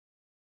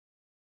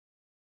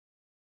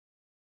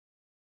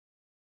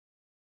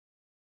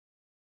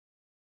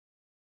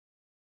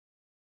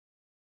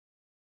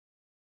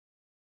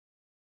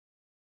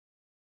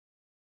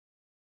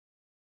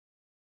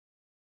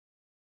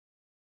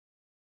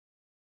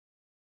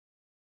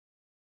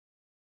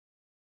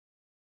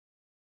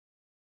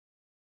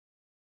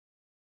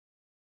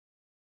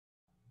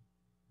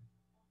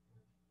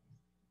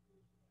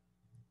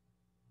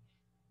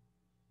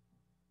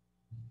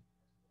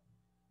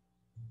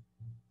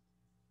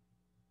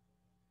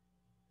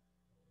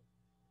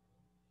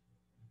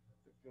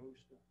The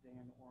ghost of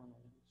Dan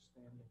Arnold is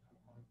standing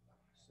behind me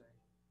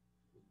saying,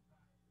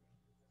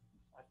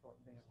 I thought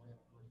Dan ran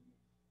a great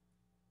meeting.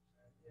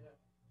 Yeah.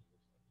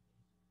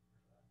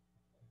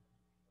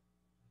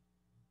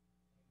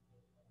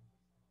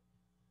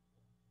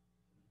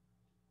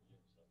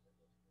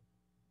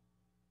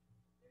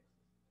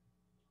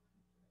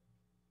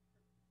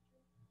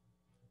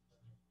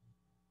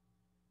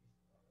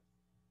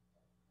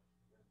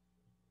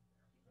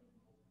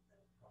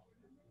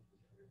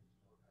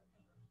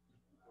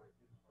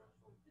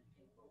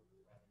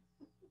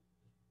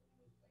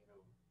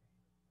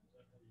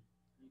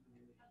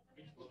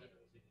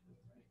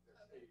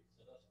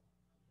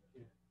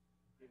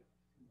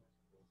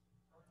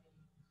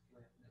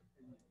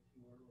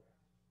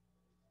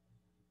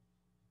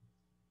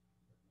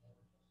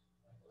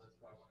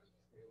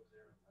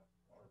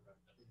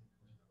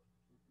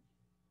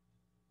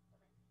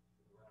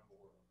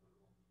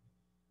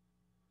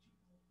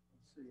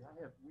 Let's see,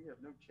 we have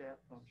no chat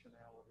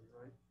functionality,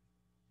 right?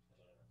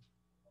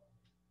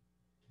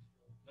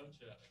 No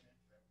chat.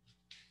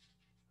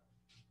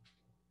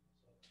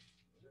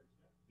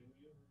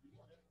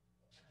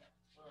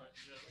 All right,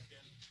 yeah, we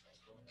can.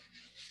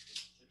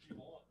 If you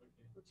want, we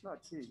can. It's not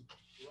key.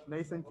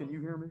 Nathan, can you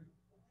hear me?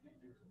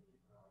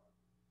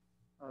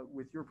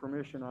 With your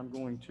permission, I'm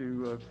going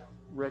to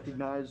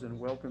recognize and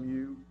welcome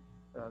you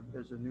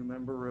as a new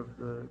member of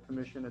the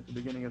commission at the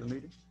beginning of the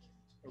meeting.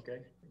 Okay,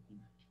 thank you.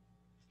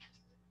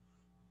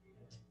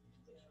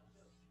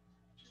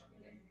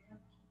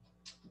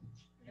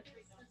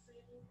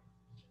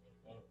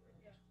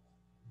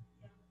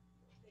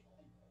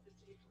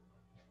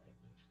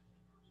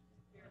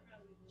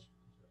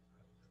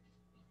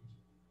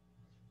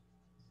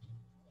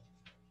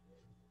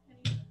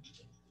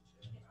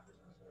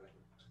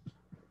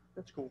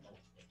 That's cool.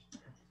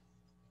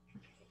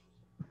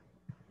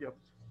 Yep.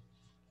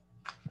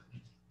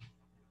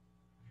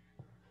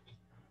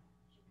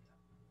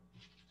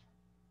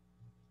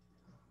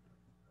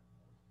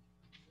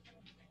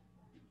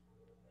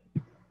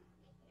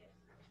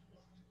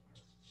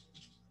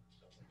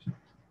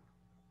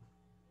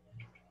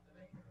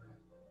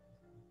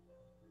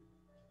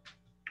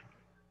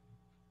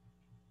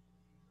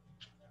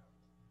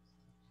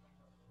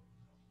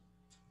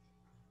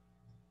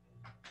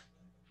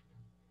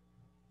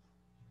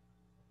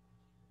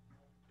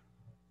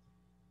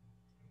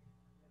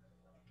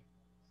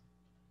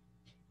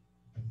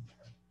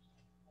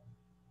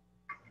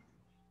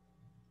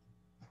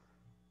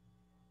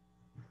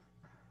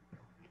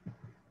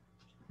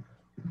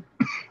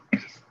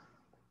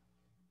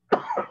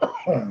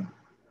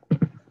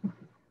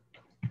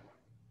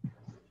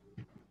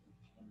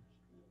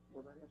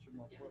 Well, that answered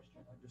my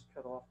question. I just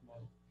cut off my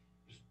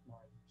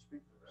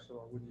speaker, so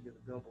I wouldn't get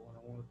a double, and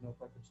I wanted to know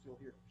if I could still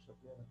hear. So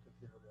yeah, that took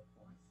care of that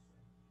for me.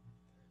 Yeah.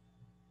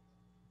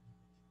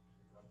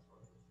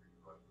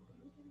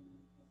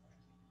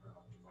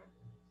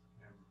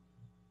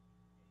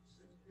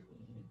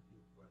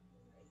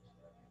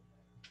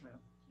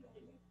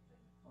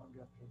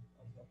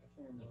 I've got the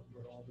camera,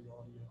 but all the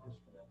audio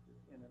disconnected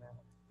in and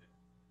out.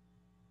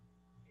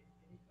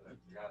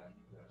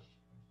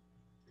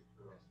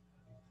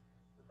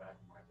 The back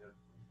of my head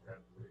from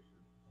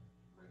graduation,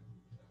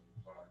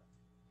 1975.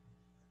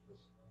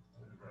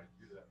 Whenever I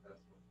do that,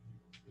 that's what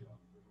people see on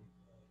the movie.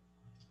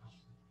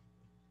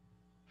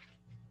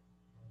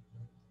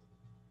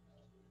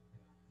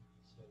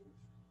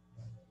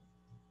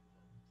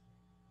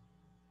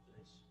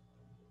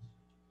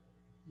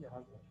 Yeah,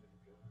 I think so.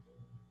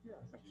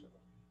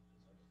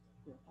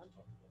 Yeah,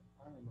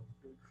 I am a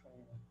big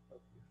fan of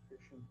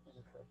efficient and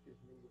effective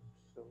meetings,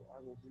 so I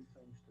will do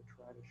things to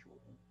try to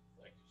shorten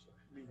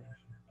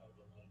meetings.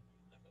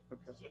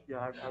 Okay.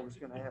 Yeah, I was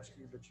going to ask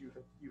you, but you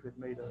had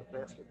made a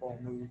basketball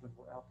move and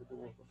were out the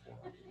door before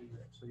I could do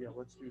that. So yeah,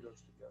 let's do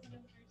those together.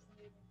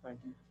 Thank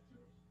you.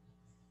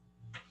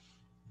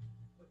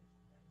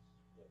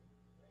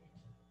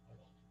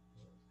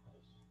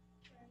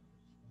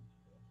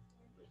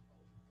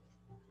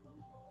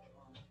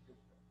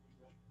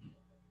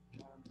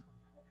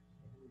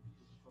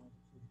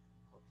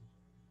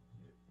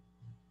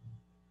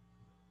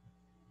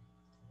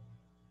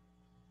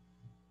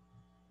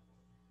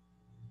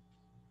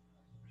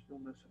 Still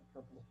missing a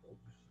couple of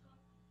folks.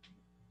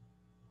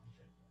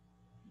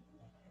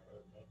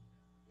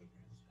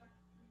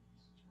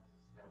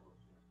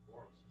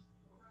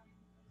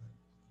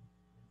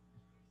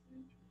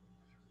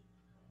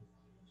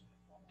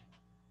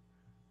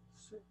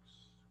 Six.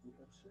 We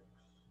have six.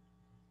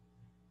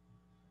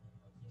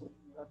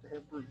 We got to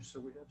have Bruce, so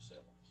we have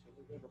seven. So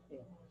we have a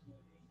quorum.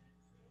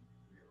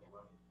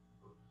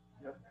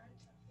 Yep.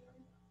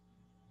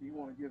 Do you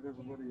want to give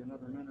everybody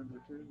another minute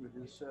or two? It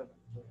is seven.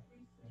 But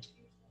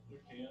We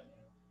can.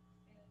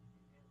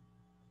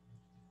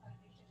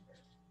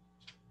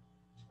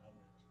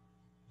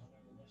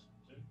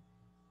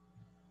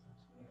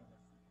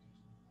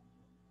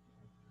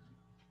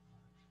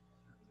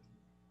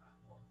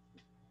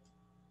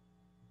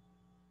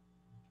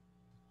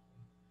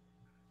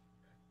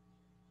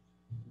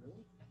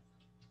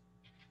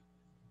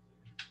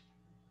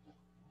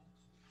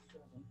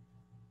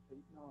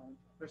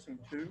 Missing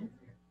two.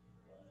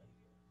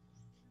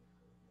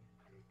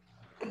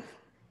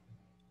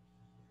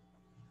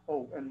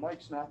 Oh, and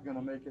Mike's not going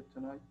to make it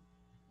tonight.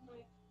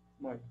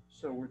 Mike.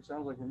 So it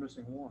sounds like we're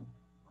missing one.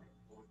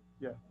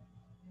 Yeah.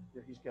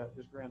 Yeah, he's got,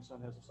 his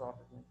grandson has a soccer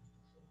game.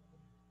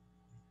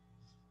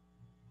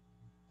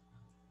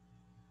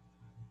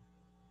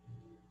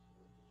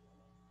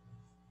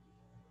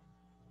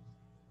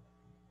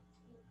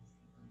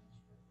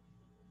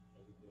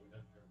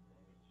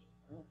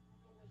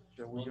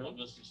 Shall we go? One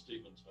missing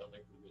Stevens, I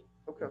think we're good.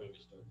 Okay. We're good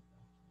to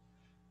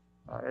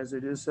start. As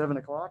it is 7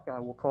 o'clock, I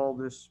will call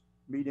this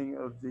meeting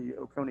of the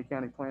Oconee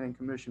County Planning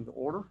Commission to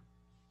order.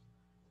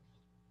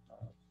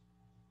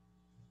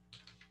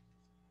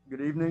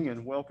 Good evening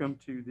and welcome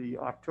to the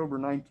October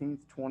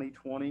 19th,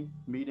 2020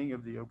 meeting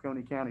of the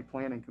Oconee County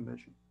Planning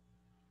Commission.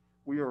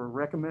 We are a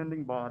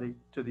recommending body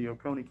to the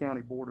Oconee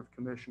County Board of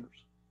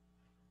Commissioners.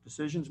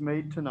 Decisions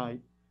made tonight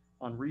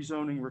on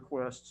rezoning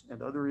requests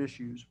and other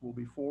issues will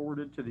be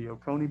forwarded to the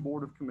Oconee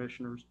Board of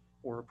Commissioners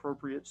or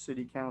appropriate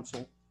city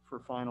council for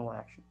final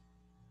action.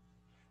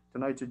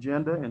 Tonight's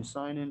agenda and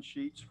sign-in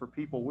sheets for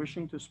people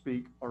wishing to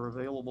speak are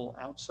available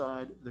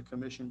outside the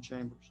commission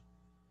chambers.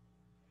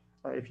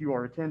 If you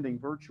are attending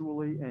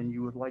virtually and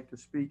you would like to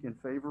speak in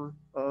favor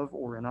of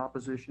or in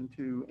opposition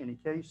to any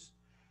case,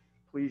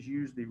 please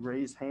use the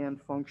raise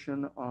hand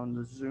function on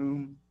the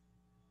Zoom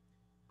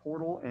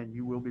portal and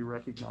you will be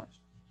recognized.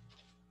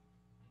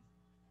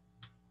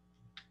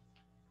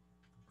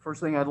 First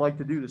thing I'd like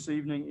to do this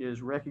evening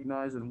is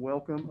recognize and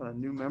welcome a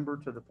new member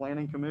to the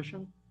Planning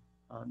Commission.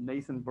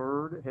 Nathan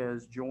Bird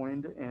has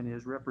joined and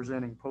is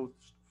representing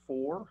Post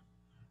 4.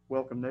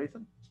 Welcome,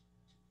 Nathan.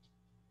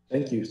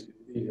 Thank you. It's good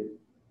to be here.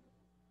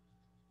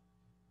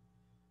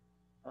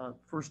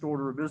 First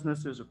order of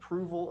business is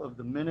approval of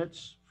the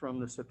minutes from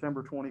the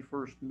September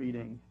 21st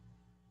meeting.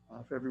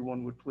 If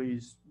everyone would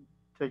please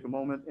take a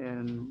moment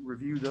and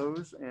review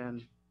those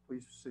and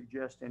please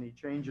suggest any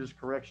changes,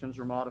 corrections,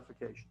 or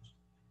modifications.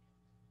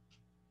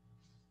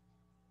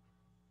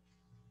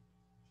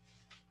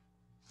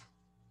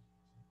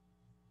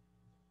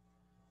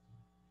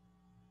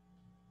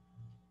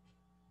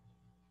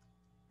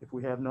 If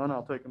we have none,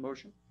 I'll take a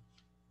motion.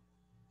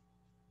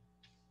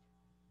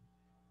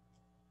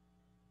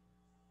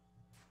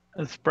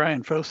 This is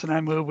Brian Fosen.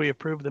 I move we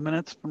approve the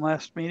minutes from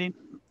last meeting.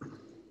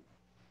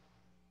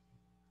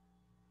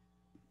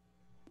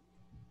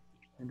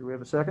 And do we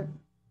have a second?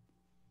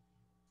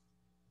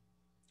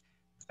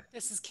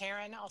 This is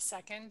Karen. I'll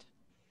second.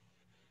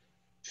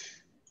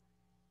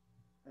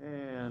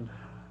 And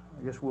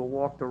I guess we'll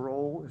walk the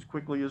roll as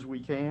quickly as we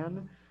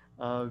can.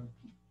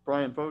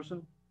 Brian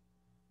Fosen?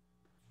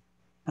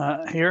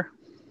 Here.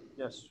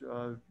 Yes.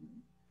 Do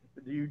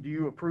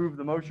you approve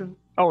the motion?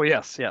 Oh,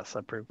 yes, I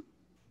approve.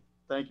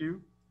 Thank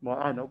you. Well,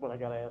 I know, but I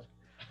got to ask.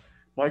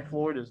 Mike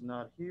Floyd is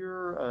not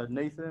here.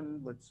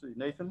 Nathan, let's see.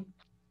 Nathan?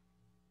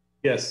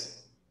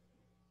 Yes.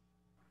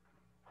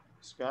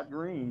 Scott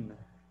Green?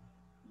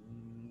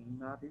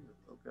 Not here.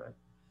 Okay.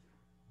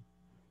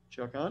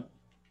 Chuck Hunt?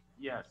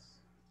 Yes.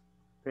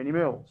 Penny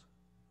Mills?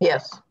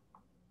 Yes.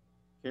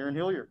 Karen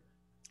Hilliard?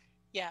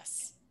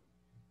 Yes.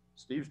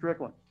 Steve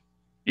Strickland?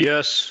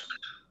 Yes.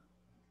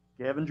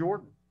 Gavin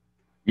Jordan?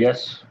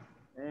 Yes.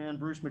 And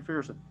Bruce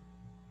McPherson?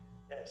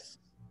 Yes.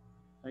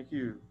 Thank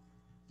you.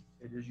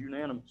 It is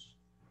unanimous.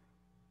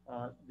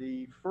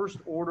 The first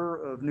order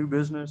of new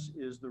business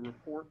is the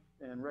report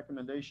and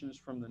recommendations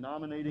from the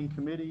nominating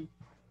committee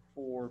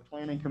for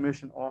Planning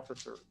Commission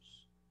officers.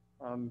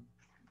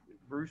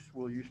 Bruce,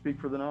 will you speak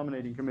for the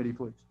nominating committee,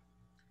 please?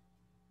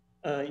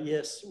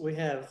 Yes, we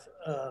have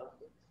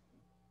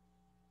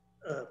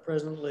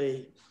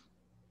presently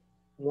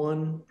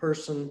one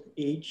person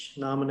each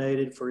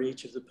nominated for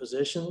each of the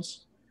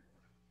positions.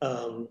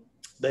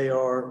 They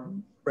are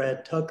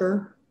Brad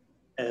Tucker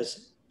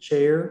as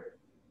chair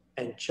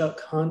and Chuck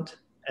Hunt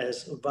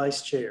as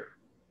vice chair.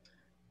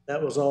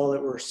 That was all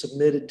that were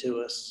submitted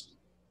to us.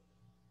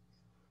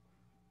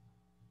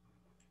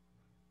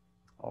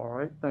 All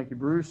right, thank you,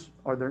 Bruce.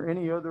 Are there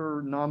any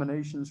other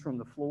nominations from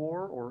the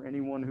floor or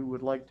anyone who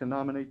would like to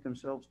nominate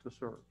themselves to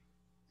serve?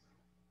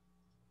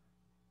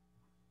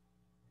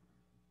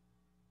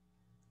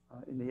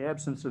 In the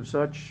absence of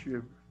such,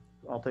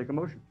 I'll take a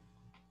motion.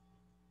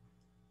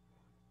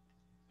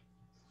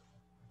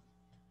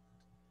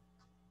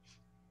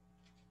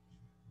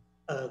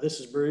 This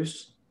is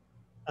Bruce.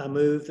 I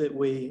move that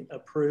we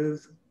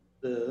approve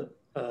the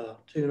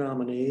two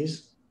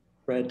nominees,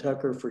 Brad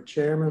Tucker for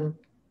chairman,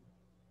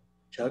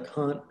 Chuck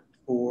Hunt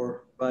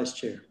for vice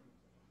chair.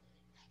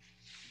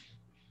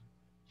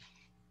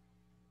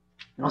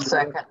 I'll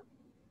second.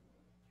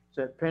 Is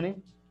that Penny?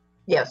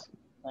 Yes.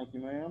 Thank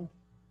you, ma'am.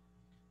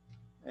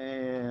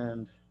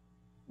 And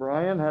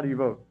Brian, how do you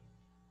vote?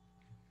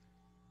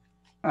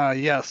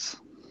 Yes.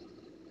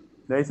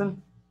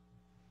 Nathan?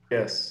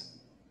 Yes.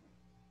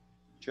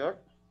 Chuck?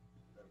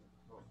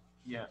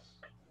 Yes.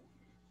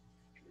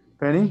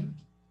 Penny?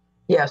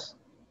 Yes.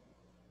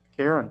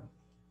 Karen?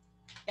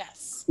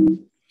 Yes.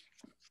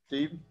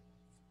 Steve?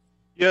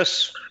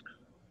 Yes.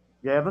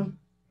 Gavin?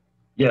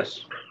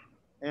 Yes.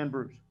 and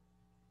Bruce.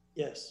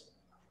 Yes.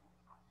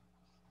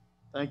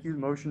 Thank you. The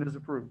motion is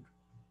approved.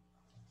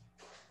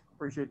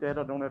 Appreciate that.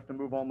 I don't have to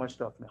move all my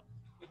stuff now.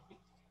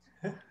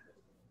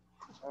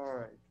 All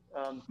right.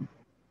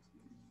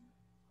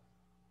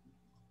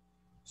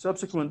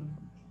 Subsequent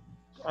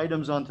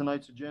items on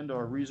tonight's agenda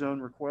are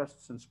rezone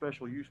requests and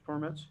special use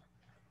permits.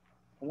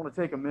 I want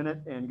to take a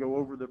minute and go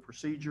over the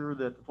procedure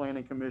that the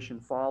Planning Commission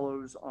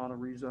follows on a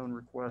rezone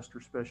request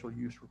or special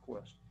use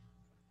request.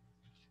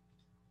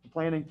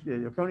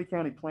 The Oconee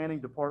County Planning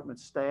Department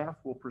staff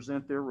will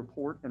present their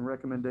report and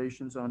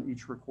recommendations on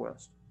each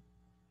request.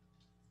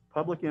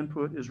 Public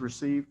input is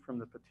received from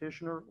the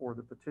petitioner or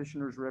the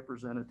petitioner's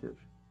representative.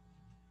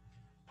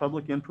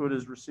 Public input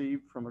is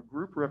received from a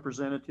group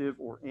representative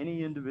or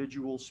any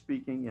individual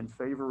speaking in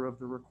favor of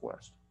the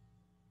request.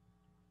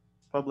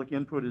 Public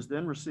input is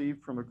then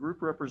received from a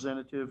group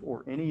representative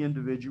or any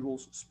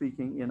individuals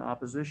speaking in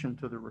opposition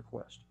to the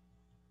request.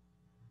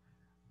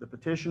 The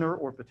petitioner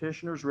or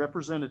petitioner's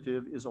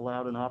representative is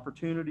allowed an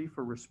opportunity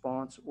for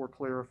response or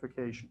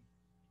clarification.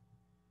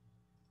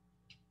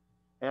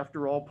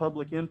 After all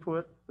public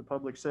input, the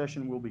public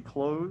session will be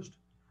closed.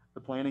 The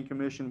Planning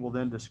Commission will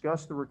then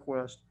discuss the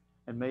request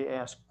and may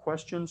ask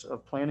questions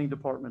of Planning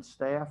Department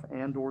staff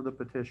and/or the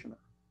petitioner.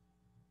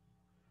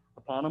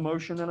 Upon a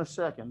motion and a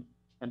second,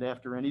 and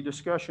after any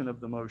discussion of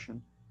the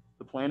motion,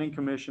 the Planning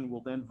Commission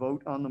will then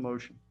vote on the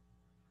motion.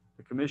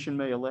 The Commission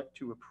may elect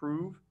to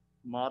approve,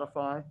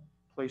 modify,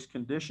 place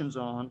conditions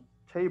on,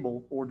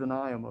 table, or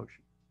deny a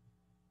motion.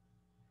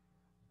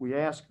 We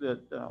ask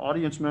that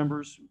audience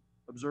members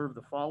observe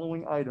the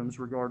following items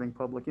regarding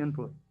public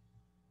input.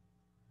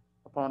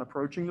 Upon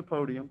approaching the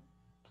podium,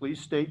 please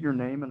state your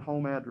name and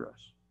home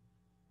address.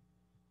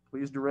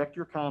 Please direct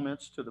your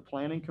comments to the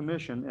Planning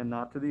Commission and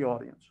not to the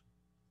audience.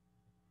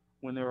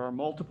 When there are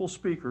multiple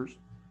speakers,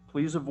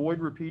 please avoid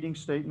repeating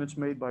statements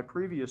made by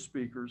previous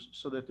speakers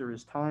so that there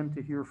is time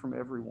to hear from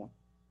everyone.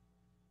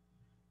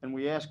 And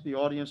we ask the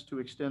audience to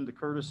extend the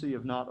courtesy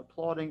of not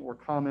applauding or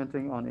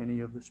commenting on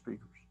any of the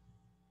speakers.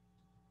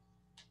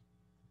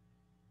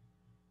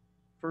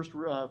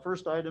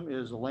 First item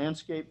is a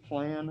landscape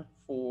plan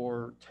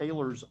for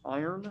Taylor's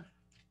Iron,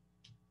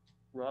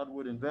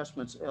 Rodwood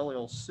Investments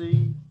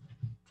LLC,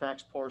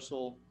 tax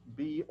parcel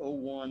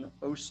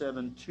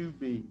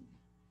B01072B.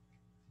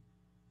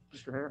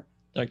 Mr. Hare.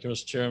 Thank you,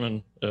 Mr.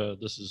 Chairman.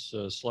 This is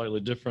slightly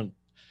different,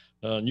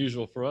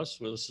 unusual for us.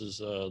 This is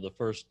the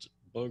first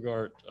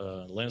Bogart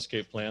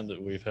landscape plan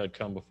that we've had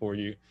come before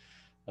you.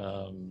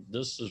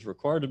 This is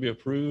required to be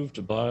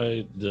approved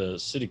by the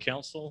City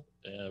Council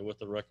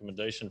with a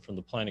recommendation from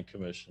the Planning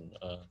Commission.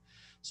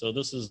 So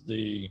this is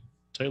the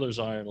Taylor's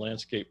Iron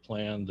landscape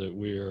plan that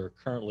we are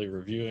currently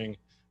reviewing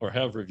or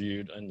have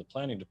reviewed in the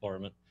Planning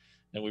Department,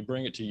 and we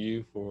bring it to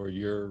you for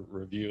your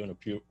review and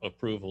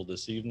approval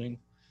this evening.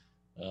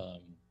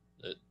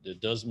 It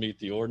does meet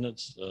the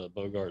ordinance,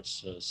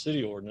 Bogart's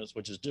city ordinance,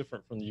 which is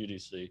different from the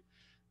UDC,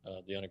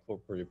 the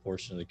unincorporated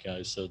portion of the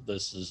county. So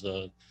this has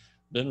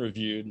been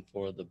reviewed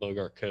for the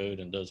Bogart code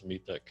and does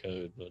meet that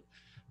code, but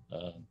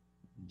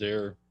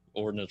their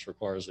ordinance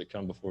requires it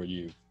come before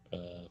you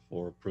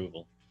for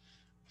approval.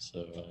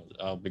 So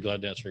I'll be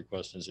glad to answer your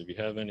questions. If you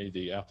have any,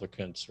 the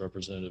applicant's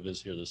representative is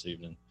here this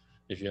evening,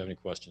 if you have any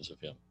questions of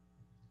him.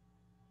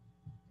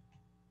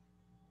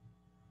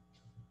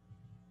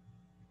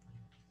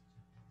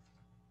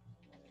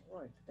 All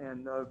right,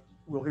 and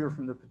we'll hear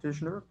from the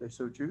petitioner if they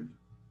so choose.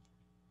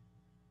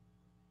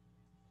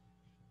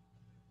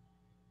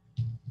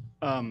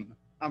 I'm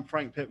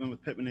Frank Pittman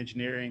with Pittman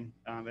Engineering.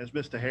 As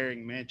Mr.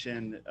 Herring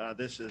mentioned,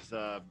 this is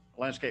a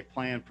landscape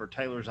plan for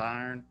Taylor's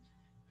Iron,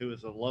 who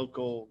is a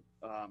local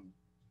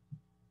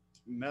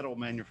metal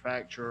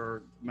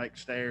manufacturer,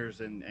 makes stairs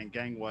and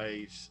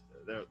gangways.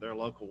 They're a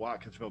local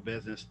Watkinsville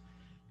business,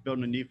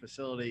 building a new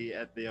facility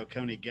at the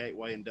Oconee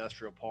Gateway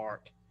Industrial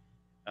Park.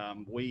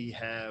 We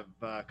have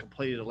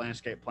completed a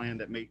landscape plan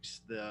that meets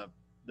the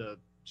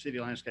city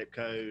landscape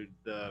code.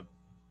 The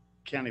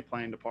county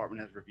planning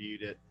department has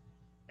reviewed it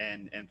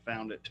and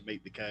found it to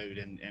meet the code,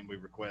 and we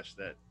request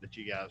that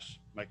you guys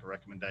make a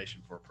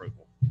recommendation for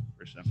approval.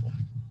 Very simple.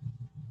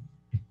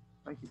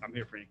 Thank you. I'm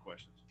here for any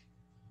questions.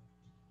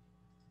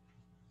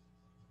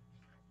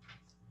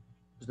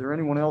 Is there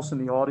anyone else in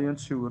the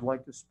audience who would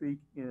like to speak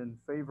in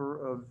favor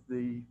of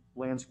the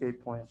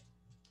landscape plan?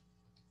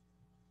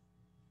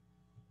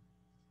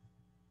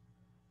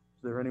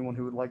 Is there anyone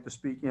who would like to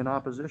speak in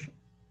opposition?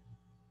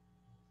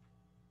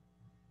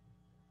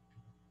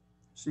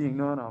 Seeing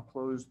none, I'll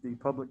close the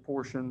public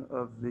portion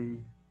of the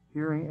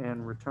hearing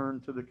and return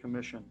to the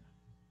commission.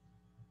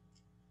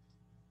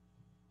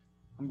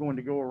 I'm going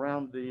to go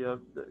around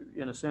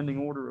in ascending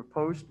order of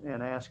post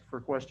and ask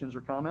for questions or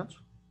comments.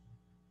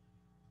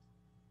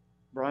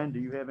 Brian, do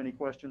you have any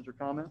questions or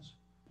comments?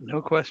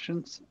 No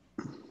questions.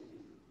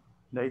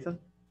 Nathan?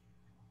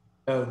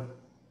 No.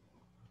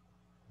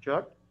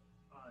 Chuck?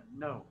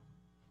 No.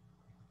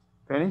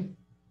 Penny?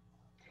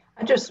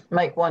 I just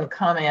make one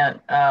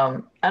comment.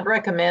 I'd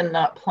recommend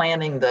not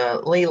planting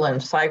the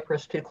Leland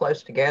cypress too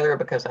close together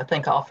because I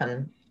think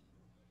often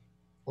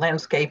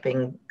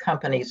landscaping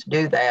companies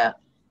do that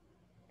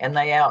and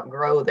they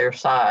outgrow their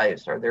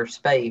size or their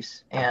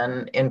space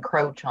and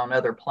encroach on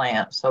other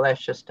plants. So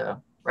that's just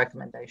a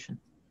recommendation.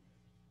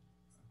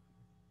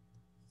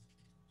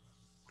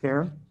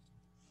 Karen?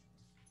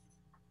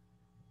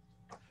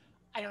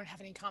 I don't have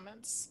any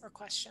comments or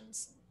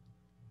questions.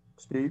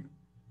 Steve?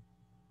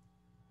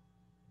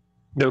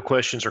 No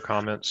questions or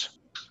comments.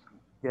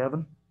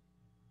 Gavin?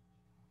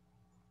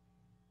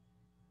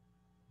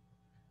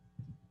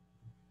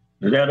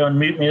 Did that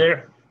unmute me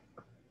there?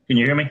 Can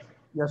you hear me?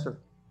 Yes, sir.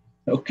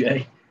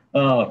 Okay.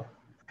 The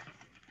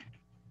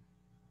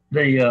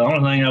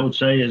only thing I would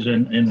say is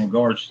in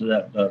regards to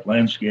that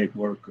landscape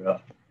work,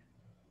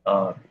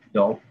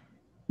 y'all,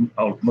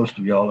 most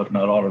of y'all, if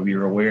not all of you,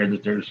 are aware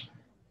that there's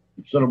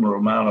a considerable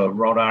amount of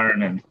wrought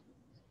iron and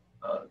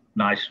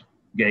nice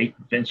gate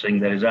fencing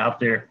that is out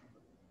there.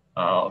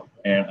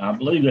 And I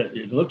believe that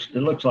it looks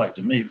like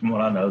to me, from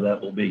what I know,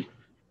 that will be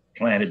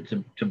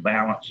planted to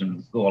balance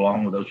and go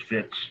along with those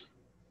fence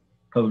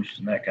posts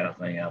and that kind of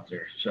thing out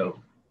there. So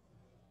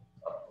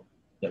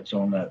that's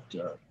on that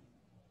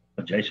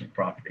adjacent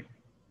property.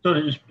 So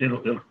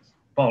it'll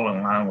fall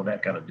in line with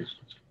that kind of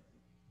distance.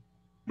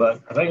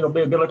 But I think it'll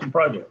be a good looking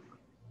project.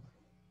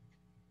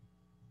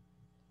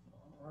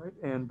 All right,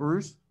 and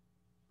Bruce?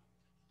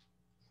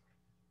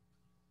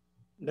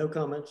 No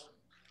comments.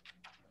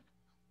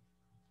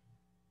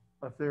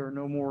 If there are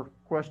no more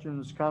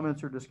questions,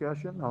 comments, or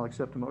discussion, I'll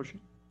accept a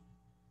motion.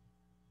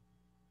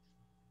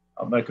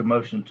 I'll make a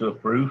motion to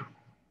approve.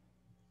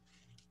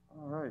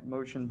 All right,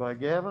 motion by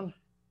Gavin.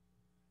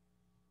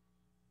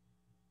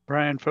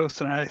 Brian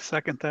Fost and I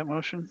second that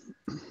motion.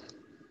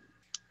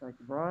 Thank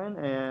you, Brian.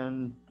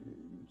 And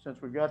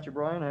since we've got you,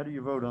 Brian, how do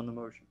you vote on the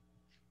motion?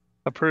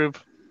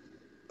 Approve.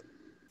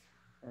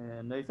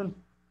 And Nathan?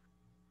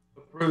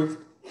 Approved.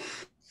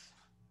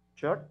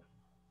 Chuck?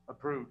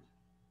 Approved.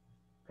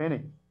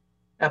 Penny?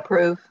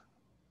 Approve.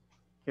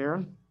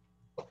 Karen?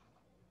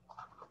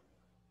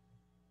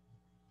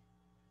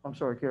 I'm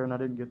sorry, Karen, I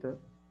didn't get that.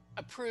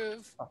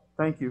 Approve.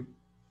 Thank you.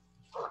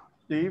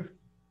 Steve?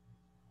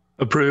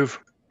 Approve.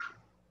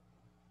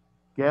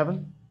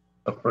 Gavin?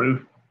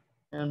 Approve.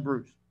 And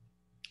Bruce?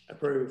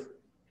 Approve.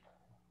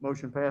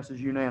 Motion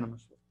passes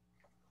unanimously.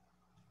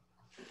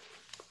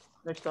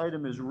 Next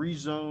item is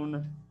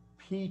rezone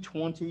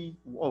P20.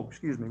 Oh,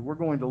 excuse me. We're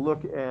going to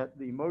look at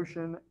the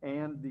motion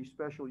and the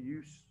special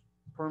use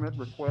permit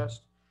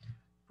request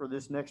for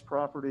this next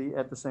property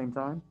at the same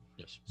time.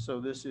 Yes.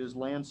 So this is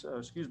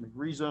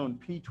rezone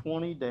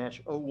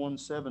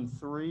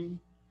P20-0173,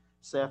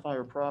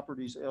 Sapphire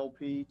Properties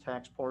LP,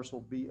 tax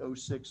parcel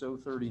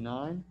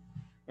B06039,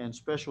 and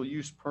special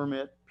use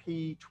permit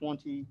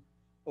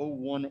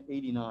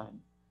P20-0189,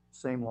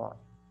 same lot.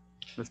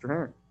 Mr.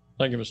 Herring.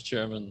 Thank you, Mr.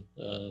 Chairman.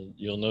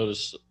 You'll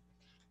notice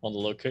on the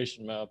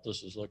location map,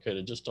 this is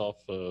located just off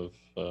of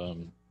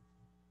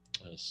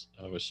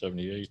Highway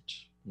 78,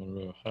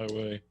 Monroe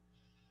Highway,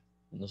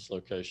 in this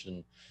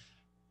location.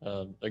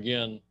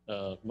 Again,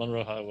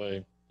 Monroe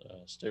Highway,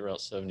 State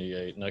Route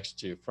 78, next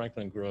to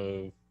Franklin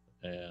Grove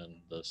and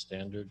the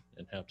Standard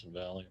in Hampton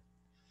Valley.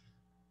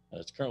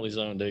 It's currently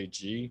zoned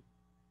AG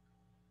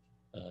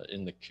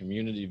in the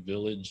community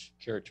village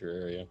character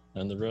area.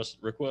 And the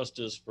request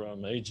is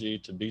from AG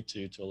to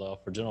B2 to allow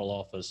for general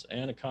office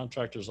and a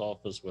contractor's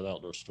office with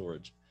outdoor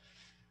storage.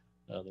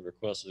 The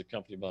request is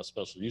accompanied by a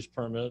special use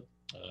permit,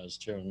 as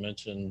Chairman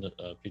mentioned,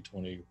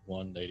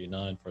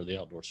 P2189 for the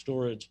outdoor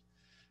storage.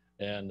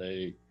 And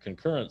a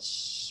concurrent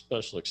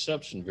special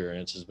exception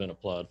variance has been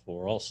applied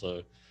for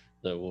also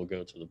that will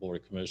go to the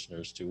Board of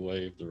Commissioners to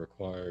waive the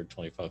required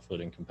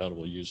 25-foot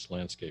incompatible use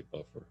landscape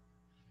buffer.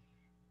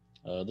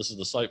 This is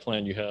the site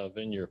plan you have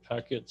in your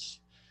packets.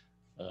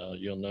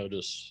 You'll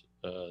notice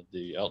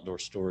the outdoor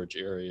storage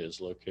area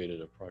is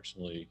located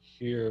approximately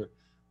here,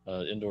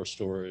 indoor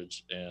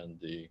storage and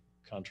the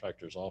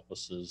contractor's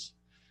offices,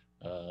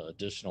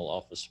 additional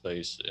office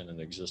space in an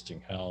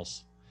existing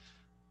house.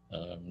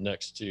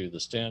 Next to the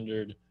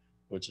Standard,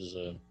 which is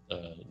a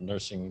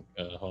nursing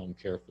home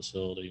care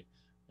facility,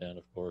 and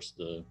of course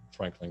the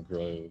Franklin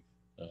Grove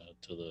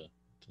to the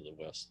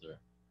west there.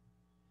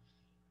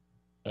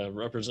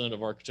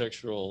 Representative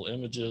architectural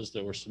images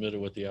that were submitted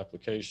with the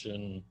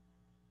application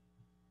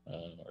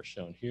are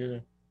shown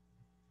here.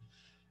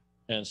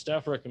 And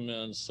staff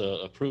recommends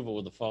approval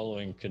with the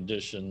following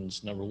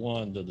conditions. Number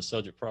one, that the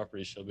subject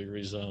property shall be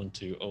rezoned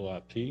to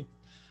OIP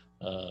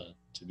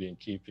to be in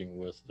keeping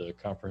with the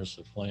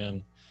comprehensive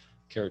plan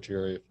character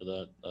area for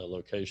that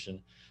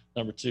location.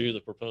 Number two,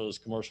 the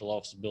proposed commercial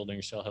office building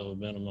shall have a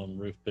minimum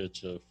roof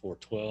pitch of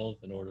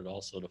 412 in order to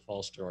also to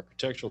foster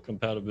architectural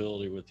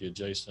compatibility with the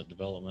adjacent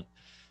development.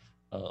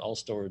 All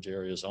storage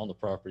areas on the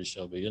property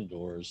shall be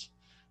indoors.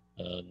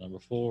 Number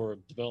four,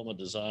 development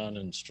design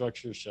and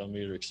structure shall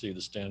meet or exceed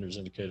the standards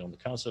indicated on the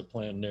concept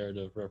plan,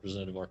 narrative,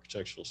 representative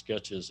architectural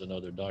sketches, and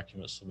other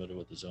documents submitted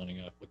with the zoning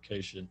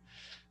application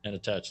and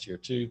attached here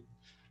too.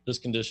 This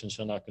condition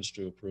shall not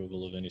construe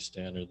approval of any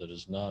standard that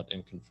is not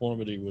in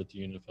conformity with the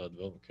Unified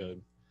Development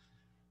Code.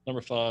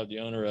 Number five, the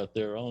owner at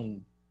their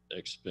own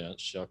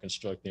expense shall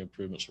construct the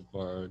improvements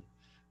required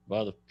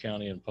by the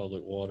county and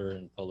public water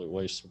and public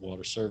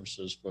wastewater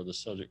services for the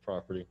subject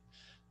property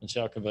and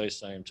shall convey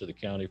same to the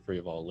county free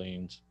of all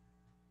liens.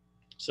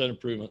 Said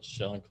improvements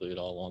shall include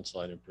all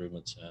on-site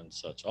improvements and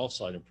such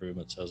off-site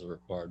improvements as are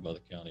required by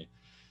the county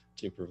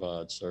to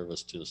provide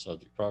service to the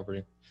subject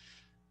property.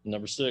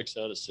 Number 6,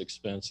 at its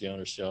expense, the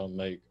owner shall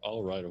make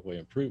all right-of-way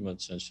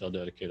improvements and shall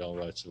dedicate all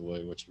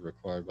rights-of-way which are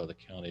required by the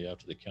county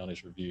after the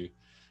county's review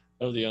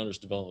of the owner's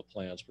development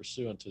plans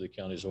pursuant to the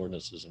county's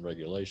ordinances and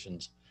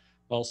regulations.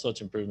 All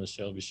such improvements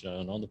shall be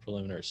shown on the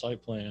preliminary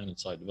site plan and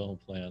site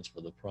development plans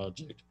for the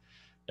project,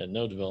 and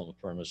no development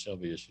permit shall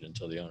be issued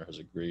until the owner has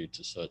agreed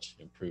to such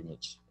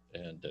improvements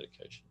and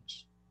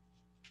dedications.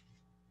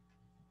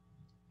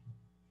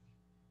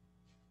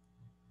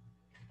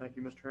 Thank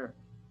you, Mr. Herring.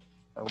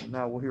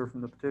 Now we'll hear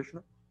from the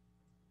petitioner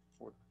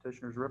or the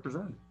petitioner's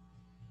representative.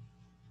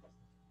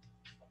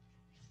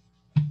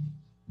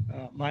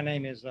 My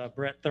name is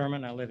Brett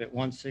Thurman. I live at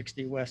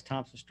 160 West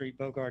Thompson Street,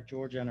 Bogart,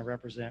 Georgia, and I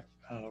represent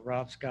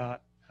Rob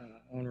Scott,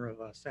 owner of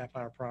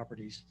Sapphire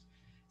Properties,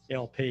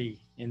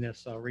 LP, in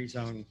this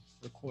rezone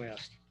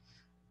request.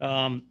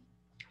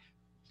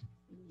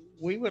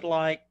 We would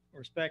like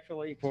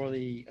respectfully for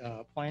the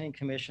Planning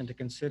Commission to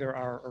consider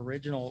our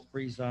original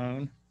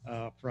rezone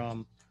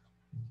from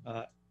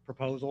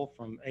proposal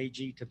from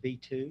AG to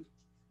B2.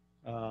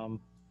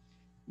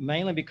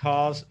 Mainly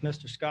because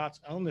Mr. Scott's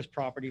owned this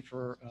property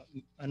for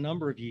a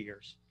number of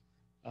years,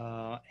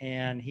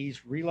 and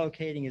he's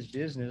relocating his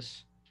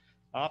business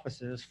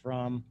offices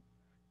from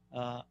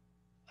a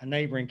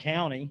neighboring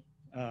county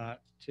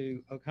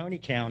to Oconee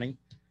County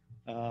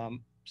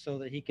so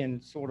that he can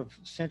sort of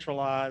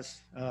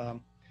centralize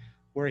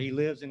where he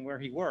lives and where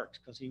he works,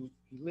 because he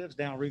lives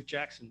down Ruth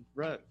Jackson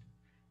Road,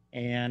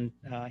 and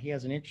he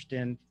has an interest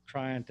in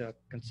trying to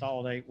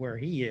consolidate where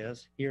he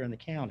is here in the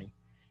county.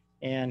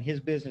 And his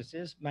business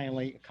is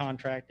mainly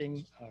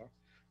contracting,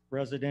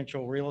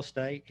 residential real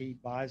estate. He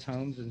buys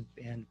homes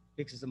and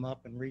fixes them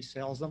up and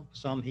resells them.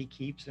 Some he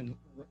keeps and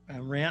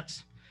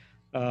rents.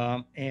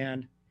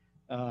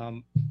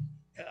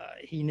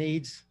 He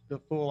needs the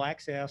full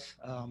access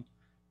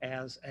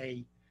as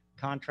a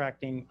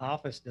contracting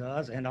office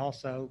does, and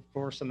also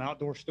for some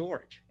outdoor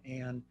storage.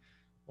 And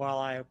while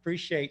I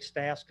appreciate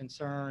staff's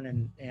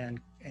concern and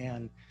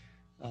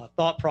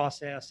thought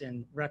process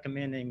in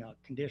recommending a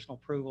conditional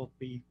approval to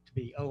be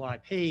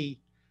OIP,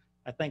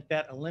 I think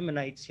that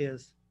eliminates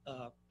his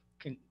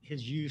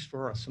use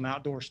for some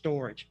outdoor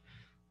storage.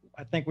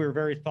 I think we were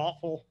very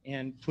thoughtful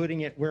in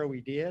putting it where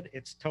we did.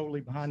 It's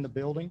totally behind the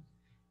building.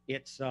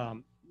 It's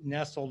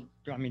nestled,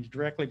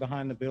 directly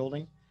behind the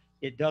building.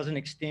 It doesn't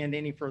extend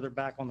any further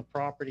back on the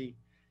property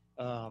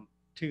to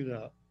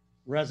the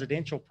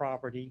residential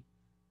property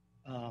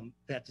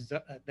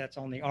that's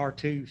on the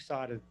R2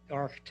 side of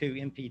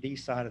R2 MPD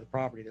side of the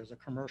property. There's a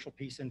commercial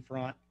piece in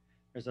front,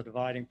 there's a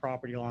dividing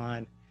property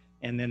line,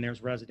 and then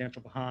there's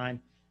residential behind.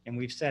 And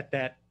we've set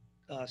that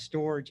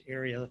storage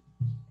area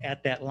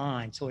at that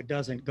line so it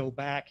doesn't go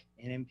back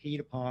and impede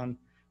upon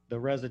the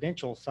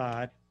residential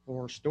side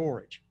for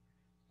storage.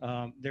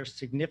 There's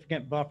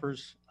significant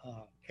buffers,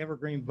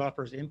 evergreen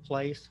buffers in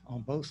place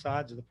on both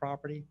sides of the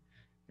property.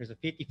 There's a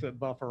 50-foot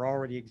buffer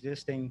already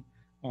existing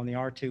on the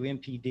R2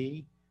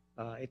 MPD.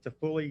 It's a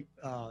fully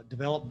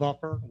developed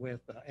buffer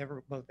with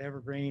both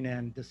evergreen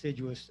and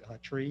deciduous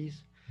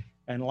trees.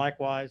 And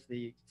likewise,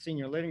 the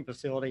senior living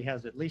facility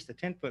has at least a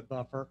 10-foot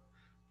buffer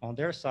on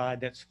their side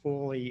that's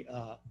fully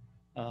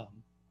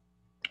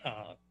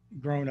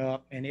grown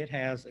up, and it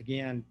has,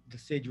 again,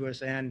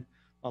 deciduous and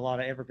a lot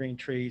of evergreen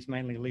trees,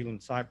 mainly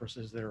Leland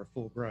cypresses that are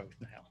full growth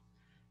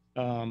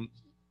now.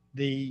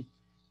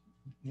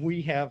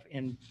 We have,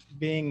 in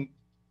being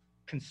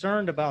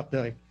concerned about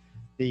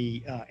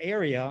the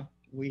area,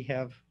 we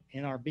have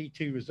in our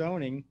B2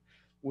 zoning,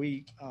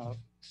 we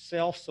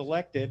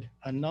self-selected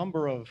a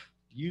number of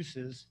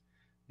uses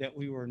that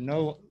we were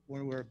not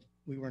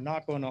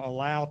going to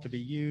allow to be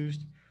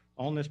used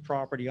on this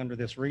property under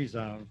this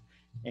rezone.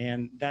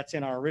 And that's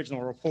in our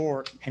original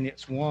report, and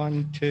it's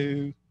 1,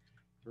 2,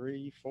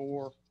 3,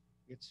 4,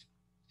 it's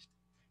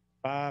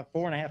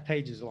 4.5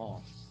 pages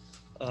long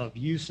of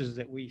uses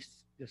that we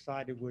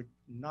decided would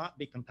not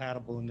be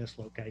compatible in this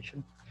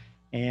location.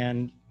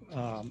 And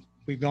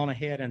we've gone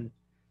ahead and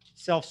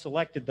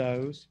self-selected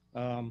those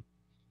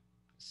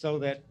so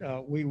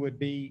that we would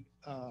be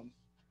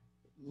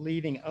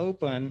leaving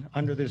open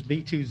under this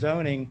B2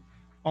 zoning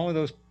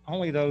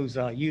only those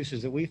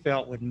uses that we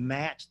felt would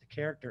match the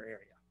character area.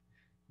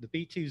 The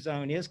B2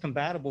 zone is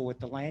compatible with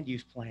the land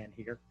use plan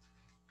here,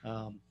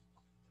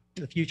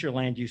 the future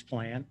land use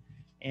plan,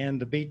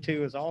 and the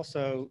B2 is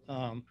also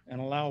an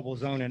allowable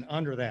zone and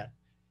under that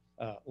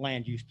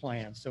land use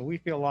plan. So we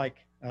feel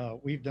like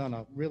we've done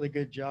a really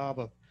good job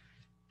of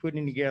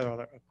putting together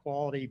a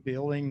quality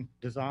building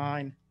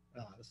design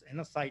and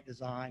a site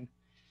design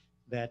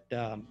that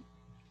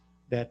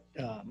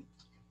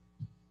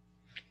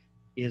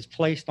is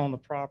placed on the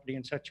property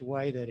in such a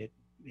way that it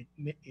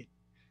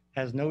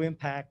has no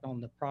impact on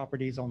the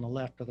properties on the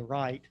left or the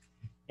right,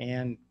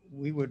 And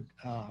we would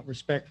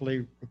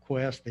respectfully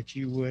request that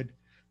you would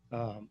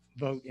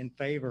vote in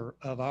favor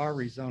of our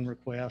rezone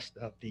request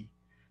of the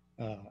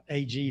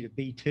AG to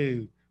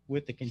B2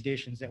 with the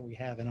conditions that we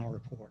have in our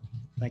report.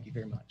 Thank you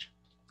very much.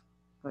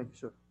 Thank you,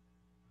 sir.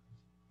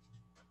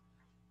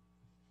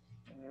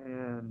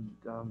 And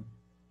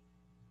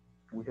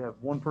we have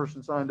one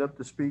person signed up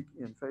to speak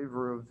in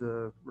favor of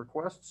the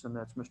requests, and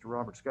that's Mr.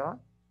 Robert Scott.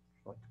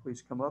 If you'd like to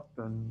please come up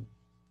and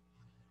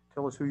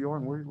tell us who you are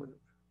and where you live.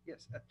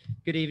 Yes.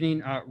 Good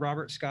evening,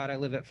 Robert Scott. I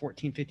live at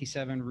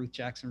 1457 Ruth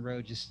Jackson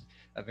Road, just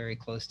very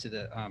close to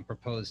the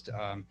proposed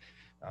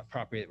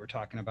property that we're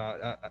talking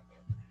about.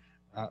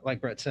 Like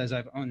Brett says,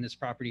 I've owned this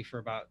property for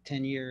about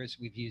 10 years.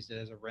 We've used it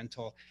as a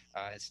rental.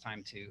 It's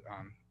time to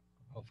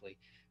hopefully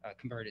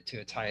convert it to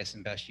its highest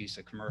and best use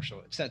of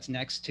commercial. It sits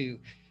next to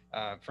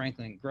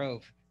Franklin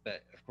Grove,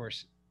 but of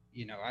course,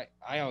 you know,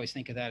 I always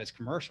think of that as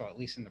commercial, at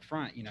least in the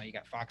front. You know, you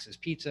got Fox's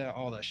Pizza,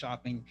 all the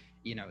shopping.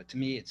 You know, to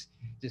me,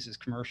 this is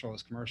commercial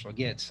as commercial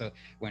gets. So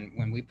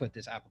when we put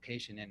this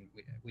application in,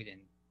 we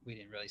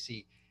didn't really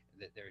see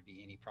that there would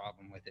be any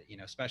problem with it. You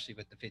know, especially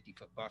with the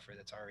 50-foot buffer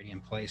that's already in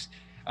place.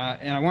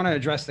 And I want to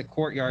address the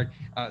courtyard.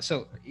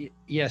 So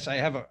yes, I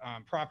have a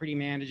property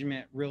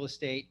management, real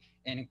estate,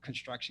 and a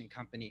construction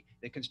company.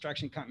 The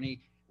construction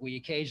company, we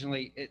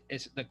occasionally,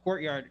 it's the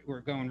courtyard,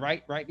 we're going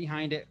right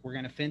behind it. We're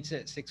going to fence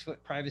it,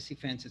 6-foot privacy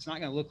fence. It's not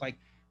going to look like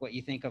what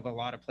you think of a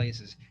lot of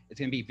places. It's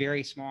going to be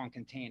very small and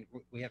contained.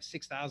 We have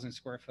 6,000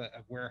 square foot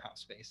of warehouse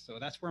space. So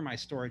that's where my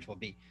storage will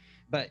be.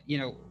 But, you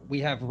know, we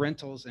have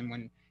rentals, and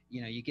when,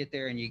 you know, you get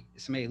there and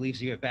somebody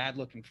leaves you a bad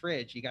looking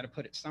fridge, you got to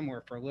put it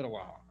somewhere for a little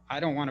while.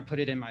 I don't want to put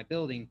it in my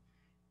building.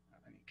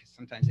 Because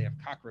sometimes they have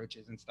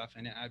cockroaches and stuff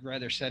in it. I'd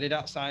rather set it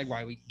outside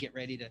while we get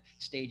ready to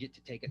stage it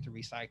to take it to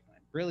recycling.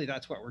 Really,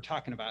 that's what we're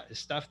talking about, is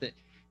stuff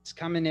that's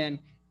coming in,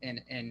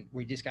 and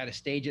we just got to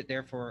stage it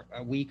there for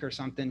a week or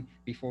something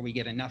before we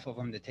get enough of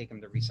them to take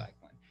them to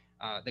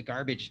recycling. The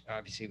garbage,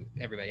 obviously,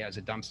 everybody has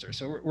a dumpster.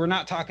 So we're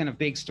not talking a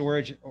big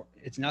storage.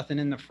 It's nothing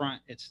in the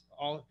front. It's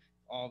all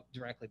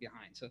directly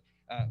behind. So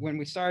when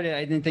we started,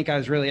 I didn't think I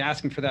was really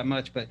asking for that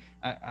much, but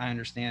I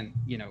understand,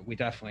 you know, we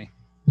definitely,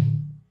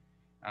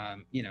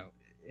 you know,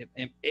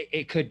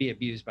 it could be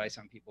abused by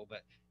some people,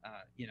 but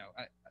you know,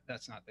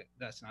 that's not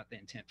the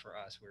intent for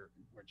us.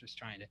 We're just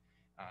trying to,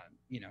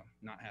 you know,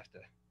 not have to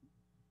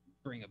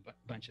bring a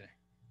bunch of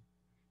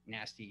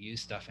nasty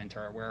used stuff into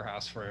our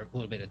warehouse for a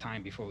little bit of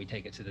time before we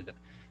take it to the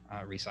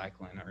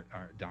recycling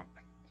or dump.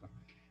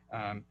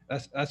 So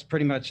that's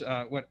pretty much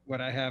what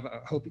I have.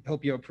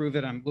 Hope you approve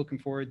it. I'm looking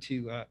forward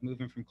to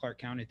moving from Clark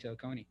County to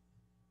Oconee.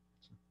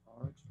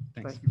 All right.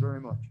 Thanks. Thank you very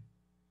much.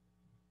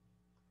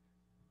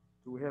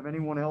 Do we have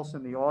anyone else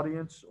in the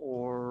audience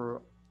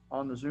or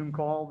on the Zoom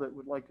call that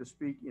would like to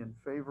speak in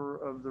favor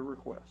of the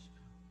request?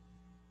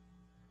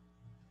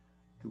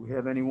 Do we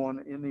have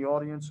anyone in the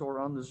audience or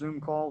on the Zoom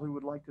call who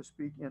would like to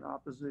speak in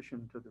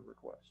opposition to the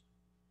request?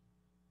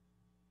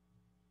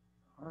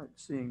 All right,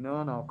 seeing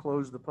none, I'll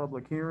close the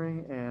public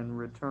hearing and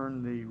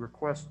return the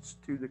requests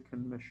to the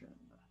commission.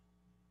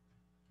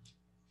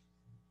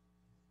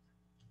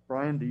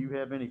 Brian, do you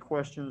have any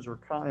questions or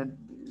comment?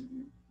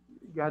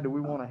 Guy, do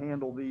we want to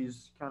handle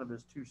these kind of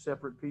as two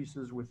separate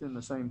pieces within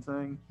the same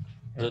thing?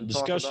 The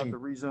discussion, talk about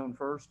the rezone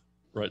first?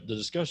 Right. The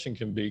discussion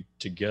can be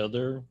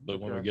together, but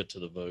when we get to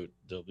the vote,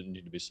 there'll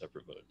need to be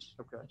separate votes.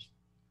 Okay.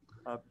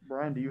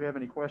 Brian, do you have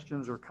any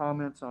questions or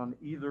comments on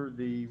either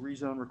the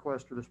rezone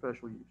request or the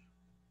special use?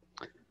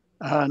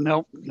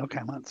 No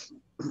comments.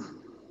 All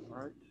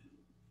right.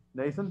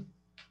 Nathan?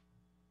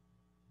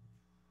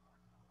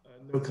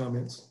 No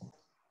comments.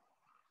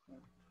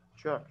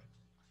 Chuck?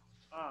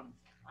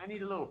 I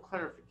need a little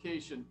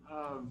clarification.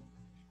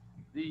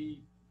 The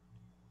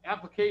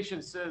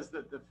application says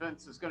that the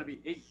fence is going to be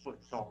 8 foot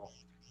tall.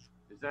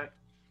 Is that,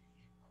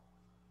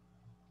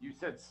 you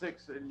said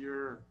 6 in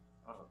your,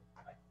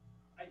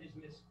 I just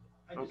missed.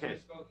 Okay.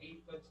 Misspoke.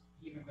 8 foot's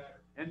even better.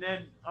 And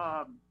then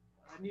I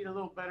need a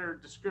little better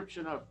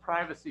description of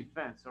privacy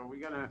fence. Are we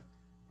going to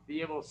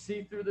be able to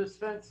see through this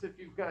fence if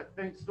you've got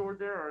things stored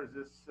there, or is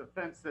this a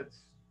fence that's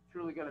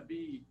truly going to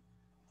be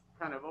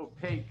kind of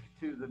opaque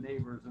to the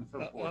neighbors and so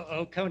forth?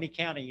 Oconee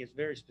County is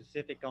very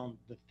specific on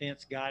the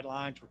fence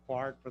guidelines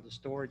required for the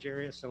storage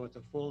area. So it's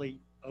a fully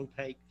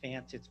opaque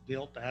fence. It's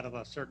built out of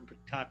a certain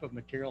type of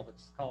material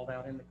that's called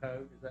out in the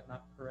code. Is that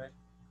not correct?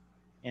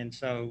 And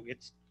so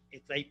it's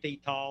 8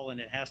 feet tall, and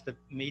it has to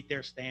meet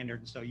their standard.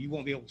 And so you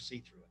won't be able to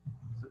see through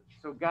it.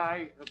 So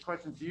Guy, a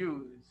question to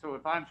you. So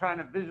if I'm trying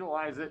to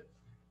visualize it,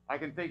 I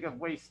can think of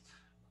waste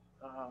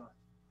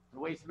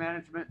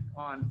management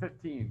on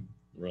 15.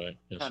 Right.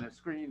 Yes. Kind of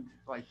screened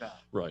like that.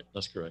 Right.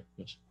 That's correct.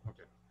 Yes.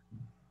 Okay.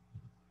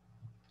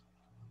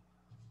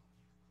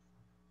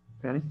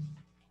 Penny?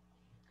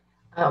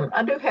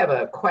 I do have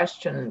a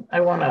question. I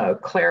want to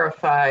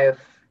clarify if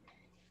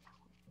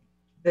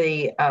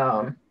the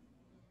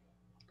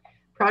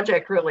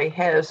project really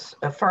has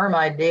a firm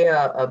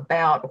idea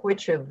about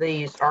which of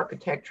these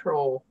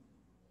architectural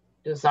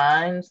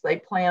designs they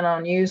plan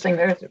on using.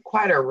 There's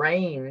quite a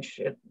range.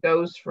 It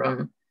goes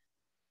from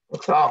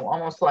It's all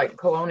almost like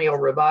colonial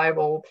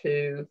revival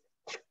to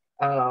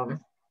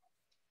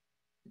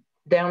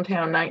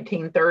downtown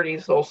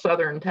 1930s little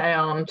southern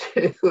town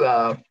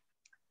to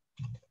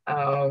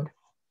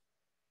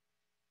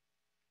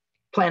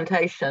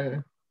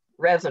plantation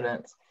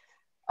residents.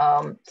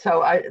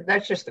 So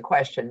that's just the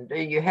question. Do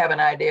you have an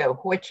idea of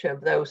which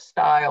of those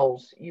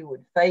styles you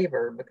would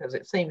favor? Because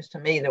it seems to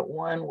me that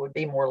one would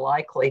be more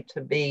likely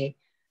to be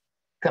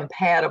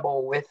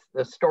compatible with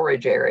the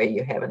storage area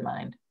you have in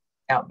mind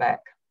out back.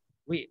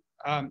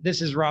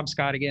 This is Rob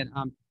Scott again.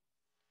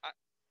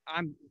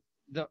 I'm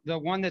the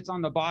one that's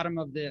on the bottom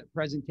of the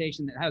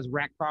presentation that has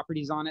rec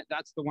properties on it.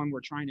 That's the one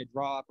we're trying to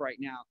draw up right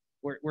now.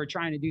 We're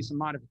trying to do some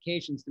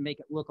modifications to make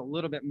it look a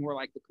little bit more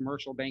like the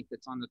commercial bank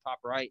that's on the top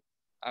right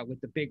with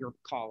the bigger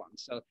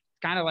columns. So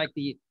kind of like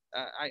the,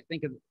 I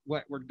think of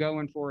what we're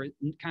going for,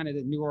 kind of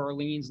the New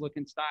Orleans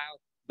looking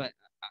style, but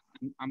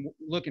I'm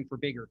looking for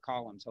bigger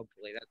columns.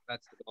 Hopefully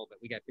that's the goal, but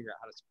we got to figure out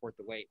how to support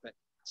the weight. But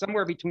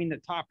somewhere between the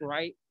top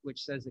right,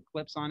 which says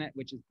Eclipse on it,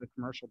 which is the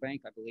commercial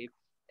bank, I believe,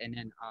 and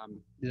then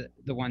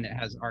the one that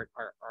has our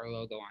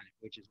logo on it,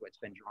 which is what's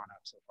been drawn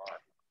up so far.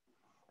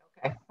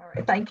 Okay, all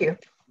right, thank you.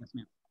 Yes,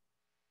 ma'am.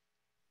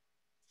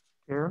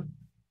 Karen?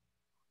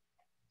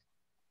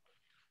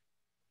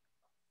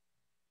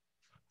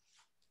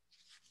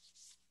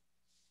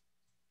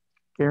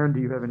 Karen,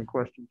 do you have any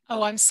questions?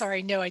 Oh, I'm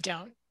sorry. No, I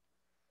don't.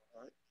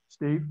 All right.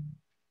 Steve?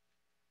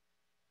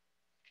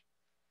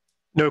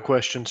 No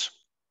questions.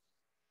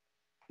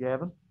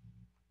 Gavin?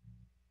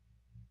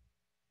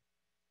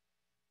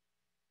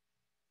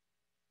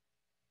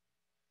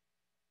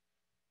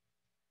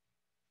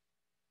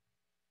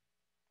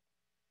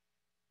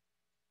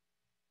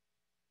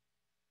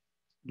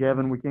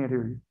 Gavin, we can't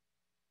hear you.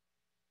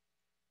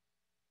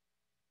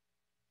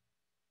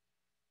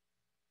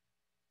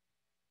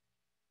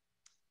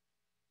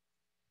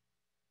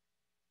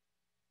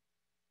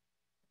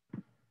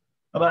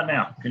 How about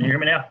now? Can you hear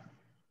me now?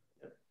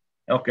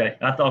 Okay,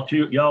 I thought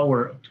y'all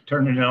were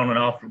turning it on and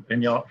off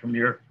from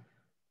your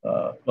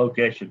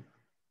location.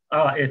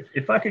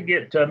 If I could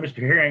get Mr.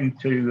 Herring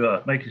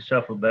to make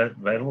himself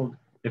available,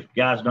 if the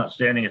guy's not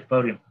standing at the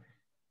podium,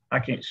 I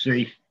can't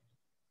see.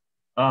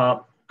 I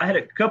had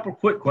a couple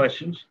quick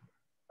questions.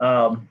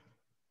 The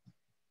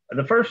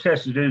first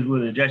has to do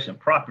with adjacent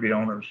property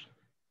owners.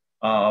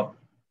 Are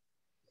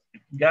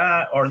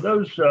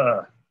those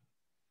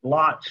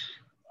lots,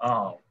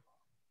 are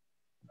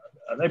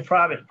they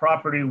private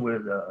property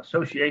with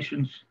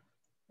associations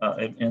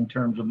in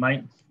terms of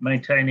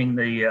maintaining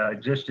the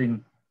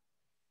existing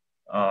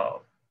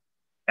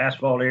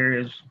asphalt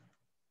areas?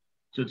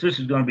 Since this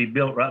is going to be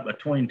built right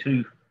between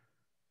two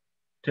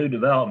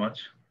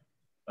developments,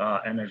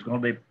 and there's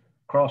going to be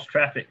cross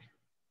traffic.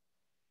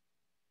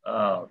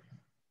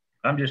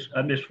 I'm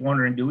just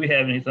wondering, do we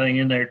have anything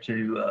in there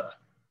to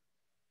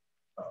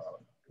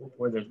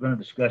where there's been a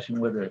discussion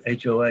with the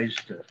HOAs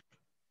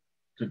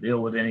to deal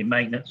with any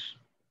maintenance?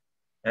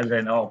 Has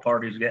then all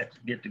parties get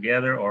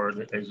together, or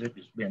is it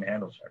just being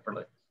handled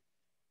separately?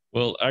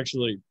 Well,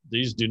 actually,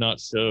 these do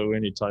not show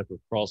any type of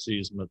cross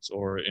easements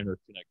or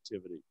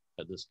interconnectivity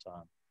at this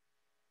time.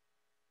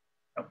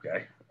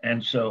 Okay,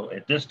 and so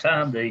at this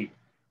time, the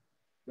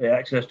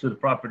access to the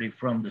property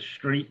from the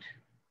street,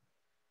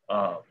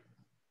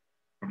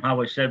 from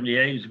Highway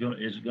 78 is going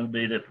to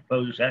be the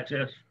proposed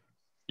access?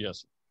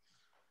 Yes.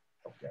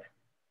 Okay,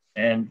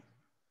 and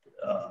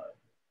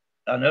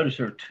I noticed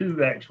there are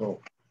two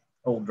actual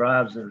old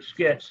drives that are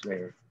sketched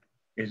there.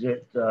 Is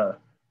it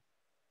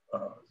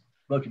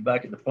looking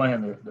back at the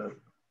plan?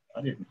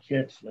 I didn't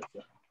catch that.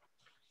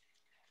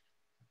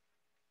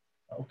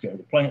 Okay,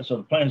 the plan. So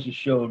the plans just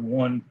showed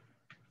one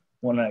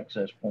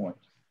access point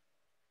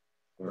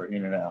for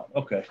in and out.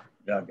 Okay,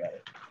 I got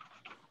it.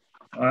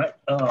 All right.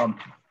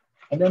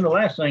 And then the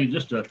last thing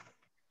is just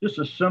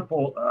a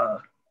simple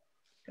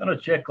kind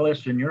of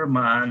checklist in your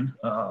mind.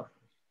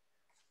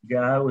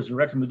 Guy, was a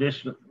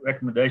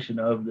recommendation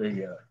of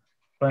the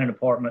planning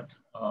department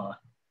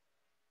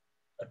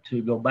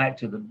to go back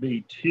to the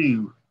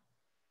B2.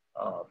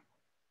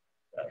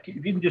 If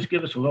you can just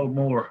give us a little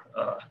more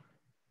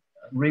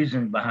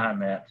reason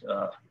behind that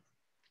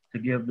to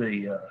give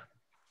the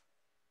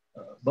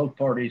both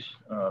parties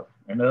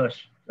and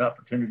us the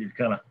opportunity to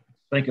kind of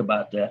think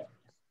about that.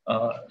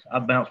 I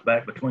bounce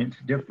back between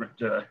different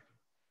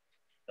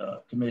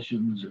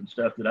commissions and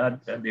stuff that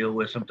I deal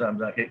with. Sometimes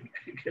it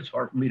gets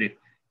hard for me to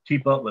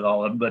keep up with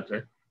all of them,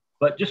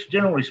 but just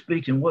generally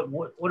speaking,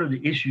 what are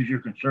the issues you're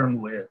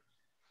concerned with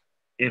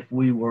if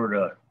we were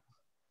to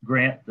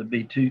grant the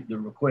B2, the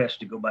request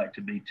to go back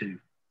to B2?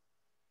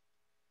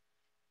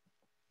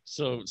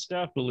 So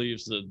staff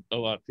believes that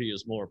OIP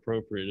is more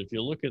appropriate. If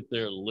you look at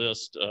their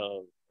list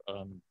of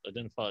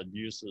identified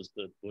uses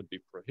that would be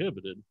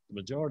prohibited, the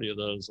majority of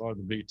those are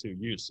the B2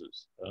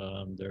 uses.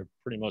 They're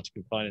pretty much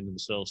confining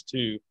themselves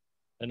to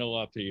an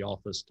OIP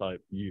office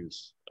type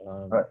use.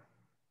 Right.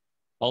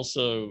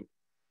 Also,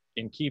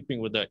 in keeping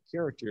with that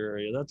character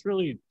area,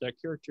 that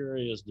character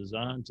area is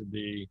designed to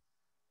be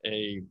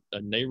a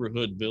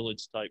neighborhood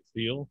village type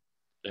feel.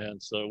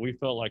 And so we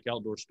felt like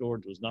outdoor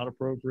storage was not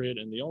appropriate.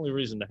 And the only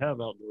reason to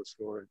have outdoor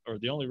storage, or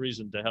the only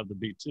reason to have the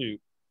B2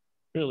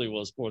 really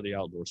was for the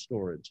outdoor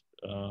storage.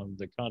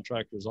 The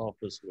contractor's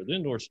office with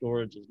indoor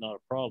storage is not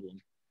a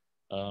problem.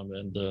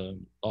 And the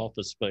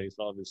office space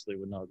obviously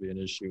would not be an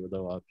issue with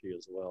OIP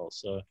as well.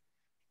 So,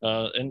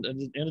 and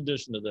in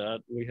addition to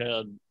that, we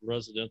had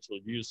residential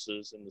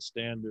uses in the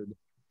Standard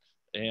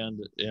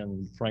and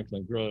in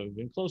Franklin Grove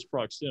in close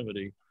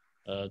proximity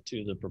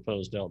to the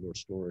proposed outdoor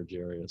storage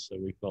area. So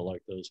we felt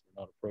like those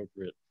were not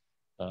appropriate.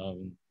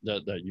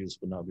 That use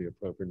would not be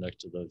appropriate next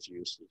to those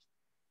uses.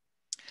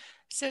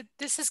 So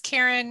this is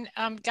Karen.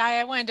 Guy,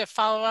 I wanted to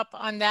follow up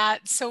on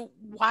that. So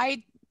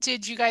why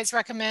did you guys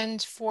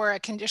recommend for a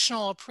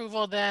conditional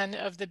approval then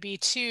of the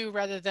B2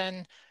 rather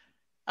than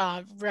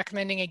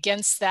recommending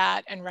against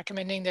that and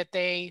recommending that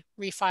they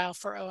refile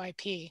for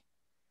OIP?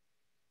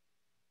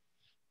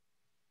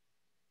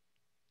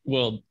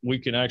 Well, we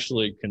can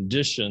actually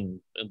condition,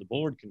 and the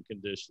board can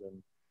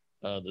condition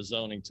the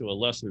zoning to a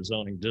lesser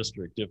zoning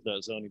district if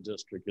that zoning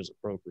district is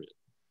appropriate.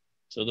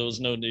 So there was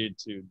no need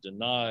to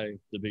deny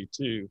the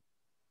B2.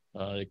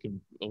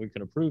 We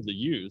can approve the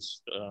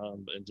use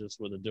and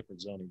just with a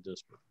different zoning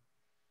district.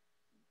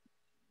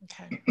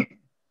 Okay.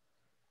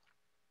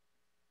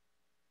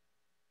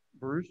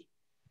 Bruce?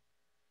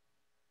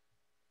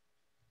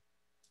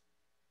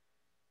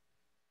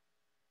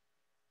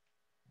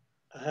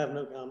 I have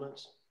no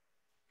comments.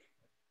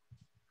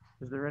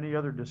 Is there any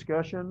other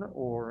discussion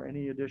or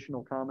any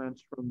additional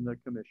comments from the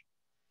commission?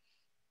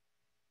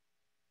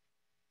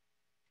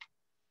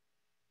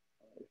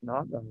 If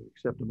not, I will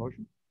accept the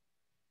motion.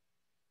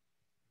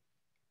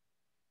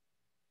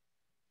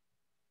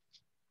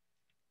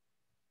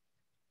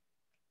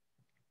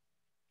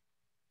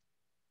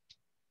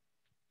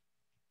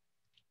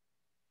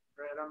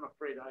 Brad, I'm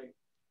afraid I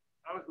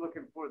was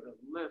looking for the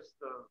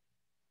list of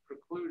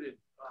precluded.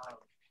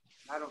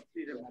 I don't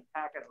see it in my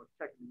packet. I was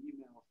checking the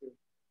email. It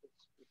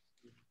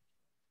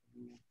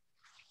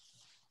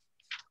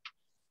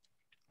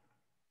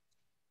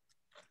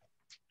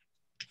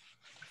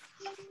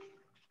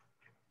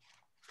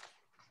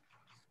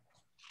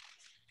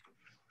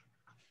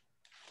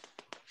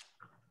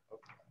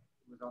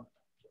was on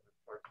the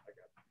part I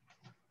got.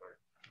 Sorry.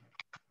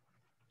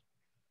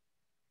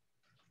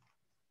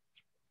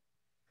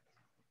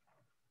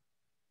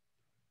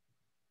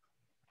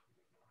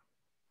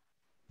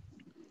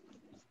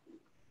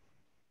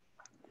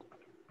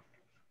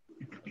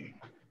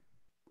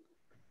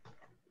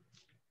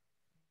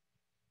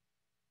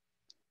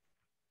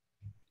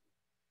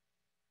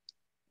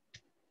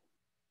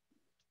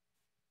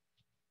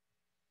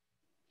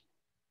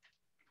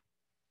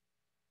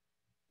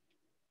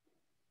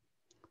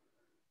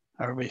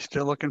 Are we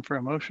still looking for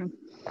a motion?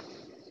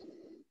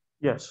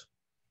 Yes.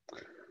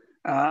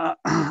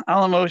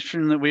 I'll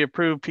motion that we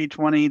approve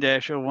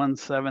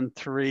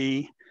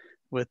P20-0173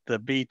 with the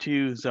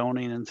B2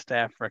 zoning and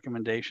staff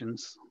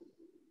recommendations.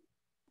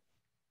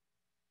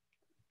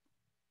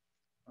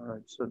 All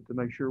right, so to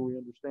make sure we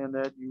understand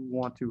that, you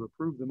want to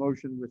approve the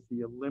motion with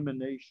the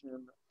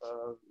elimination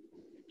of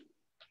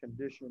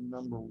condition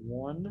number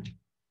 1. Is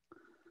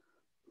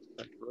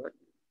that correct?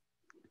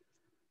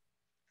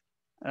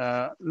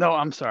 No,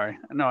 I'm sorry.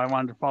 No, I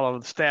wanted to follow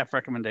the staff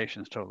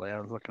recommendations totally. I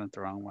was looking at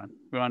the wrong one.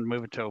 We wanted to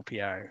move it to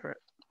OPI. Right?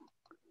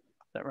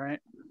 Is that right?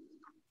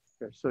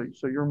 Okay,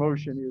 so your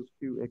motion is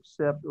to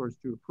accept or is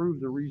to approve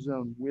the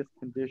rezone with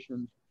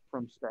conditions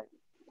from staff.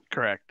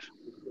 Correct.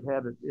 To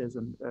have it as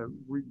a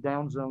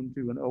down zone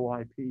to an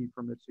OIP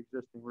from its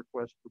existing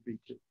request for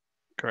B2.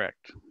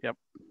 Correct. Yep.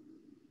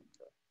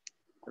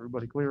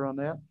 Everybody clear on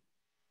that?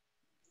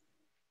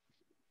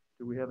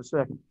 Do we have a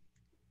second?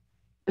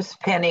 This is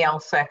Penny, I'll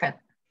second.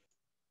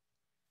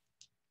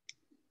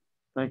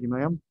 Thank you,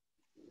 ma'am.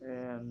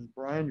 And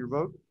Brian, your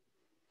vote?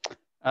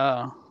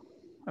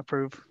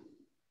 Approve.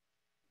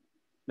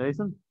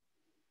 Nathan?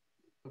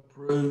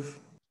 Approve.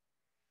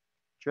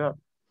 Chuck?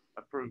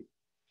 Approve.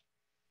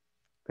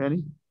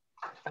 Penny?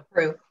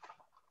 Approve.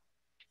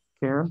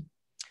 Karen?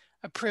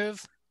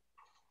 Approve.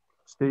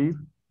 Steve?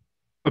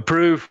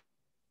 Approve.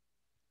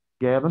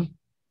 Gavin?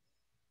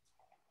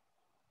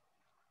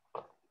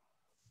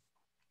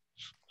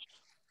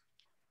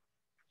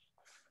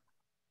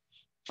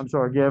 I'm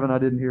sorry, Gavin, I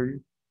didn't hear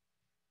you.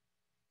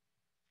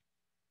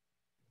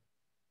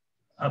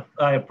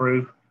 I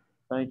approve.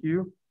 Thank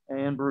you.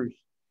 And Bruce?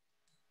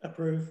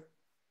 Approve.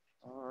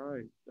 All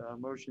right,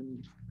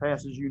 motion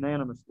passes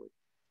unanimously.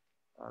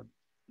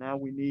 Now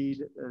we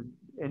need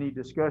any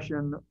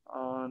discussion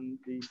on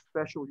the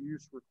special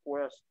use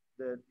request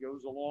that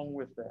goes along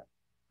with that.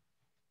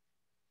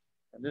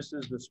 And this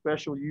is the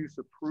special use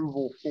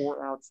approval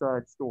for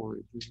outside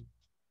storage.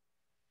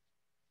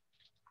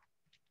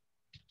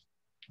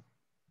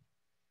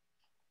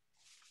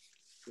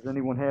 Does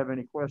anyone have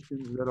any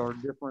questions that are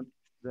different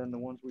than the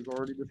ones we've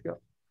already discussed?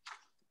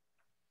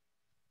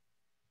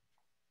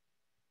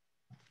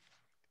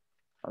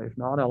 If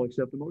not, I'll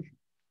accept the motion.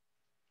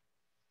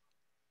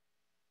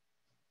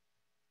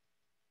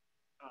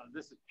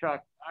 This is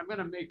Chuck. I'm going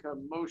to make a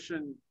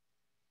motion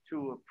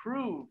to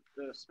approve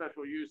the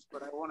special use,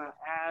 but I want to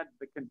add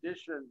the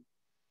condition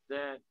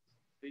that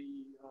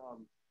the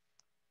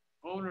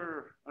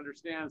owner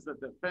understands that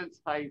the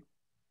fence height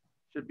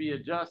should be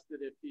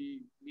adjusted if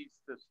he needs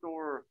to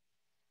store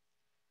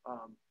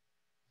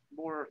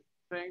more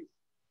things.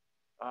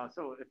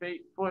 So if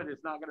 8 foot is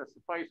not going to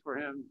suffice for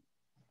him,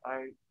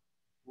 I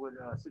would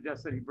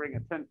suggest that he bring a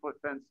 10-foot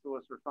fence to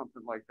us or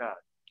something like that.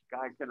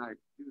 Guy, can I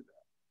do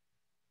that?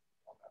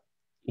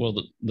 Well,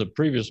 the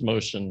previous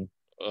motion,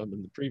 in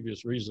the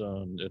previous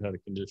rezone, it had a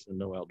condition of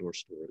no outdoor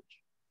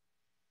storage.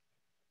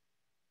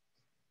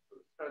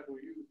 Special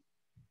use.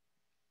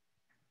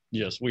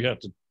 Yes, we have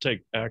to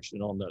take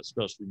action on that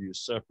special use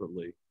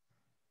separately.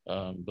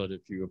 But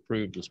if you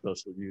approve the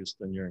special use,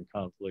 then you're in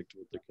conflict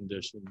with the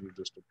condition you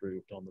just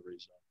approved on the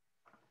rezone.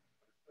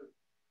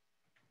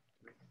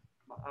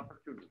 My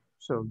opportunity.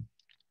 So,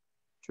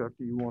 Chuck,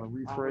 do you want to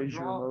rephrase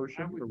your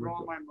motion? I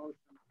withdraw my motion. And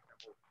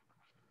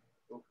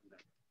we'll go from there.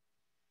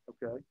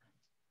 Okay.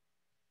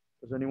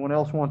 Does anyone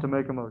else want to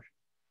make a motion?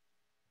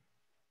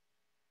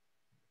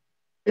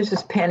 This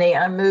is Penny.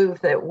 I move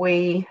that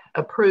we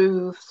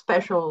approve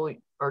special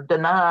or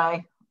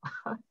deny,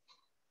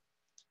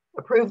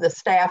 approve the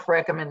staff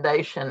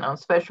recommendation on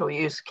special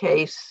use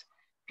case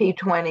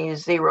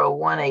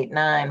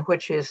P20-0189,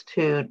 which is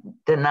to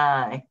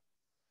deny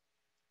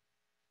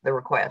the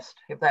request,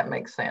 if that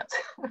makes sense.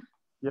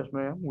 Yes,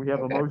 ma'am. We have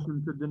a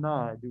motion to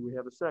deny. Do we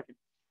have a second?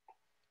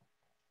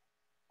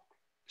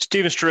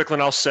 Stephen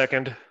Strickland, I'll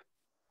second.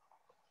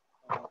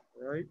 All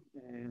right.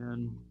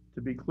 And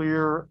to be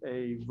clear,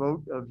 a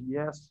vote of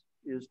yes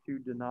is to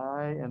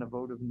deny and a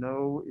vote of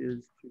no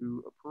is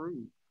to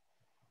approve.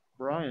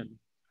 Brian?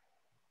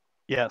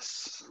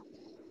 Yes.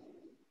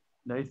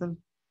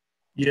 Nathan?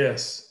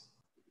 Yes.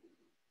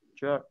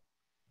 Chuck?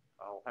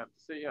 I'll have to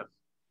say yes.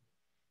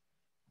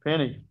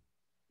 Penny?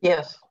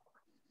 Yes.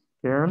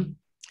 Karen?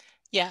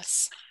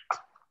 Yes.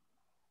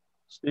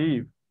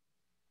 Steve?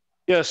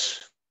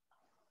 Yes.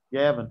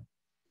 Gavin?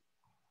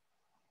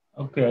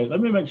 Okay, let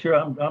me make sure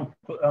I'm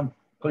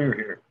clear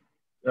here.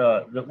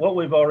 That what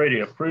we've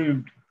already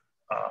approved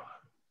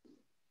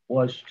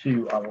was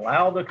to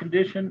allow the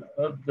condition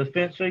of the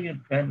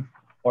fencing and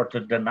or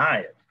to deny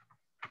it.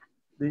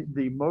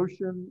 The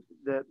motion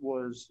that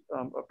was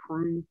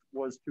approved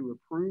was to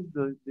approve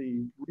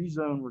the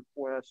rezone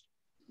request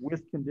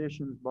with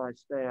conditions by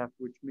staff,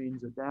 which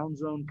means a down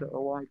zone to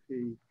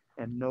OIP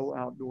and no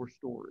outdoor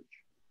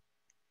storage.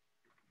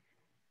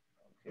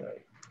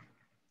 Okay.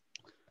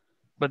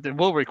 But it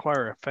will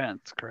require a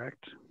fence,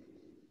 correct?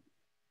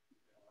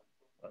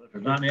 Well, if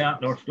there's not any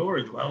outdoor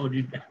storage, why would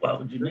you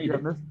need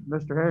it?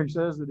 Mr. Herring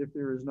says that if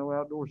there is no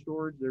outdoor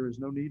storage, there is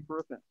no need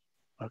for a fence.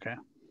 Okay.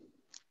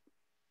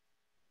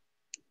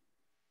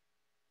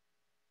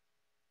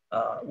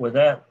 With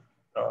that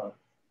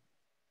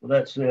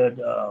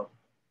said,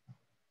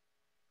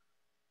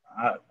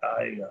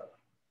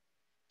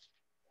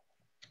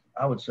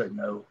 I would say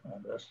no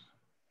on this.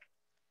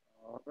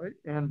 All right,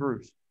 and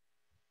Bruce.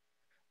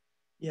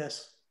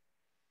 Yes.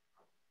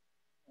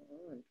 All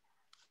right.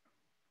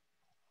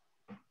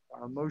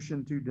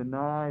 Motion to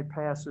deny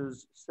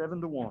passes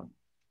 7-1.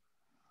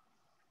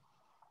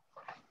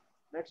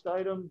 Next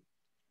item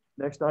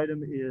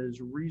is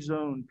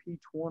rezone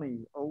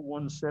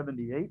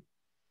P20-0178,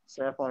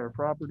 Sapphire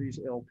Properties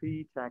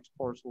LP, tax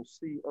parcel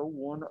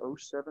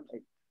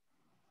C01078.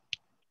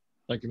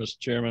 Thank you, Mr.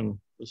 Chairman.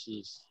 This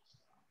is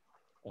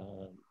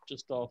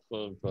just off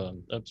of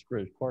Epps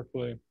Bridge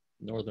Parkway,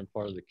 northern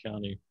part of the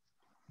county.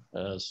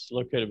 It's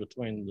located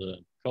between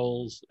the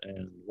Kohl's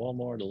and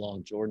Walmart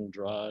along Jordan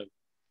Drive.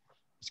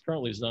 It's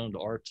currently zoned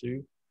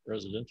R2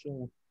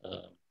 residential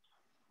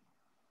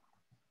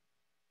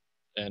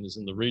and is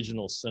in the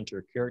regional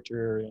center character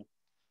area.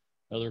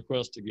 Now, the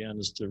request again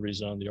is to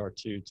rezone the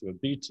R2 to a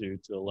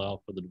B2 to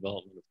allow for the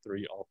development of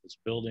 3 office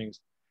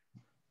buildings.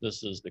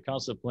 This is the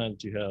concept plan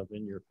that you have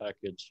in your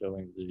package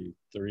showing the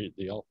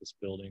office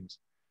buildings.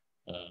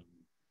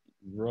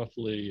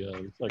 Roughly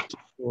like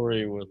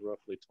 2-story with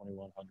roughly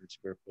 2,100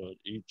 square foot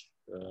each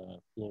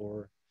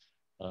floor,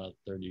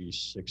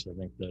 36 I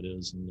think that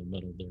is in the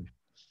middle there.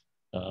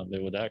 They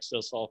would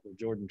access off of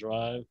Jordan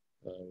Drive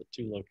with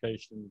 2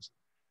 locations,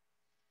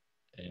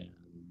 and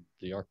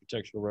the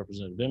architectural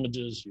representative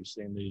images, you've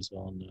seen these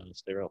on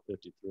State Route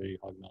 53,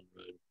 Hog Mountain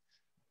Road.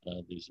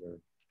 These are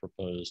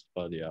proposed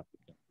by the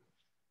applicant.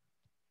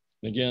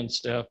 And again,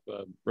 staff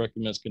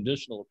recommends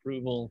conditional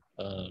approval,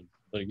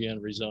 but again,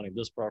 rezoning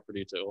this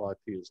property to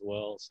OIP as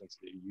well, since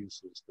the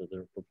uses that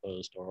are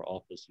proposed are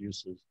office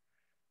uses.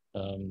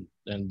 And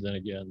then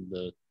again,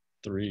 the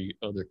 3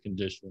 other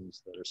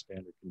conditions that are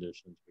standard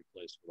conditions we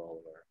place with all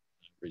of our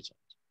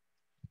rezones.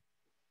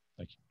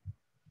 Thank you.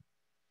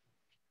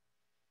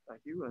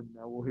 Thank you, and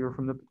now we'll hear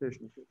from the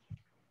petitioner.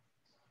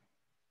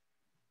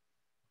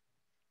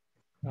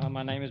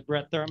 My name is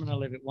Brett Thurman. I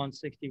live at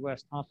 160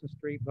 West Thompson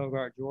Street,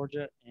 Bogart,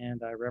 Georgia,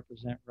 and I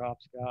represent Rob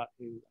Scott,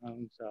 who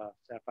owns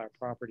Sapphire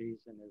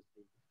Properties and is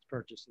the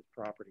purchase of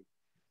property.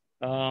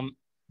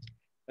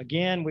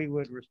 Again, we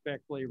would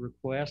respectfully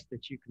request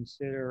that you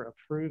consider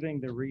approving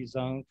the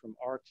rezone from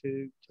R2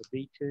 to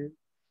B2,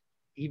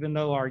 even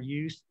though our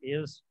use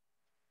is,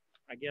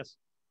 I guess,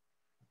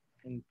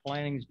 in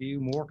planning's view,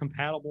 more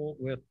compatible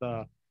with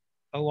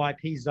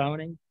OIP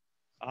zoning.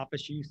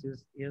 Office use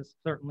is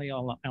certainly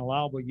an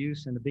allowable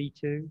use in the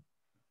B2.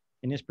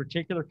 In this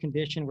particular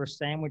condition, we're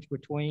sandwiched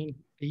between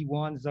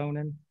B1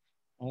 zoning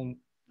on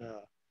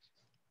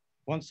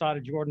one side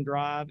of Jordan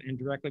Drive, and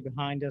directly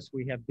behind us,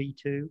 we have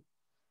B2.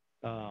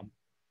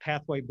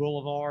 Pathway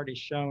Boulevard is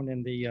shown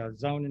in the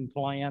zoning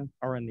plan,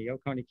 or in the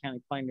Oconee County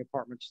Planning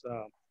Department's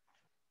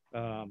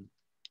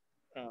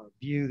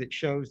view that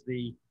shows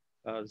the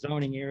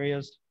zoning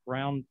areas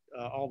around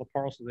all the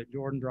parcels at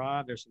Jordan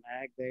Drive. There's some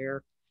ag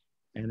there,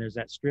 and there's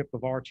that strip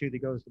of R2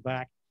 that goes to the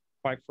back.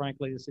 Quite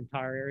frankly, this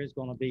entire area is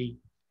going to be,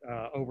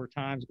 over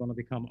time, is going to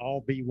become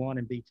all B1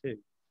 and B2.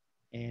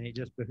 And it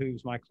just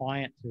behooves my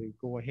client to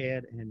go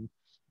ahead and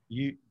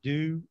you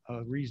do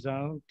a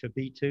rezone to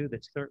B2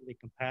 that's certainly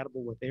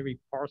compatible with every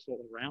parcel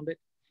around it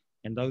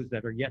and those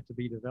that are yet to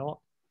be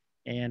developed.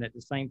 And at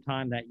the same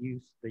time, the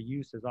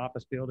use as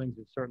office buildings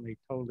is certainly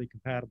totally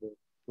compatible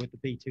with the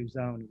B2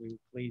 zone. We would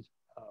please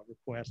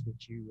request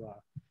that you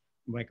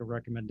make a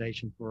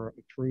recommendation for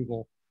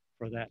approval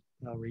for that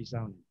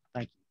rezoning.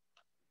 Thank you.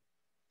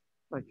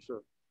 Thank you,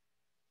 sir.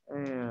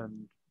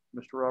 And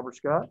Mr. Robert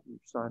Scott,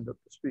 you've signed up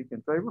to speak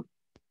in favor.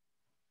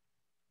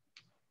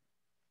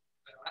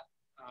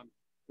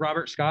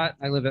 Robert Scott.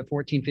 I live at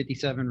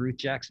 1457 Ruth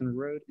Jackson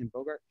Road in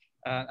Bogart.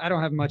 I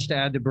don't have much to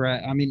add to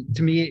Brett. I mean,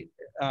 to me,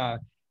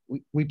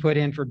 we put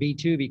in for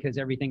B2 because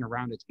everything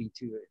around it's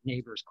B2.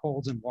 Neighbors,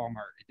 Kohl's, and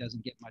Walmart. It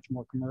doesn't get much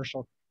more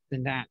commercial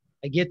than that.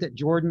 I get that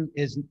Jordan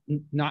has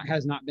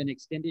not been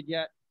extended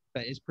yet,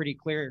 but it's pretty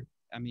clear.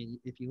 I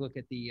mean, if you look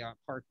at the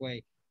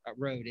Parkway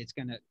Road, it's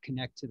going to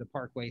connect to the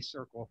Parkway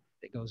Circle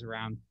that goes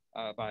around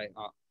by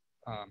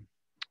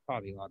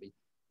Hobby Lobby.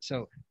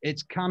 So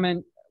it's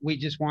coming. We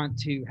just want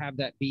to have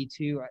that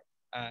B2,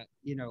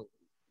 you know,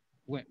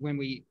 when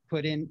we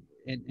put in,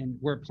 and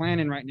we're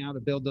planning right now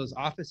to build those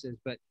offices,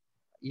 but,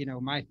 you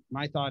know, my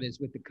thought is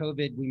with the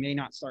COVID, we may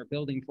not start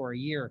building for a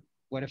year.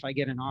 What if I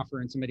get an offer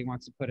and somebody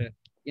wants to put a,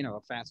 you know,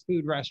 a fast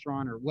food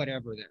restaurant or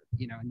whatever there,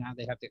 you know, and now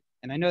they have to,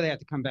 and I know they have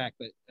to come back,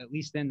 but at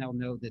least then they'll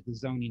know that the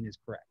zoning is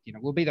correct. You know,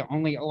 we'll be the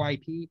only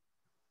OIP,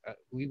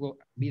 we will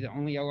be the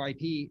only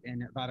OIP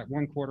in about a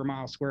 1/4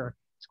 mile square.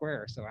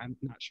 So I'm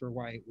not sure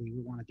why we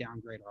would want to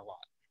downgrade our lot.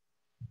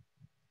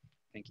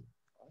 Thank you.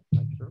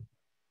 Thank you, sir.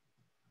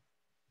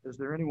 Is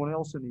there anyone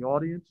else in the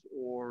audience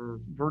or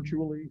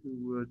virtually who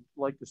would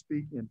like to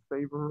speak in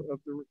favor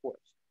of the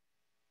request?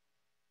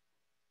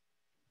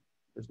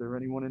 Is there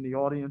anyone in the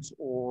audience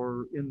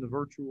or in the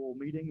virtual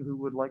meeting who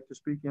would like to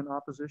speak in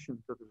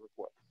opposition to the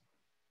request?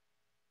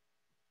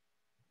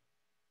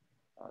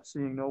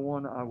 Seeing no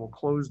one, I will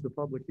close the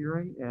public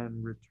hearing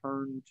and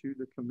return to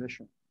the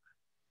commission.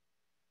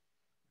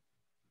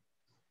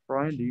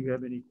 Brian, do you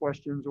have any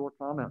questions or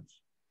comments?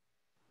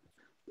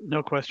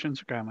 No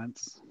questions or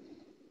comments.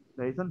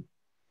 Nathan?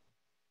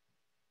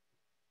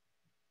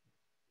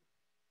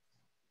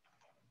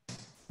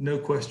 No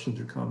questions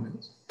or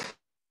comments.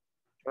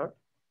 Chuck?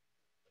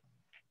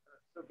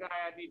 So Guy,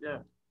 I need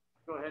to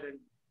go ahead and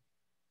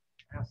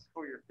ask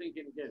for your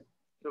thinking again.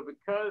 So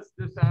because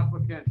this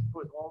applicant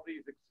put all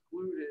these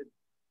excluded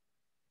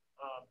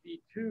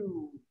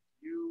B2,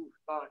 you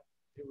thought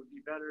it would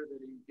be better that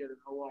he get an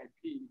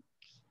OIP,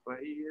 but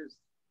he is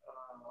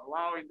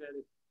allowing that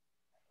if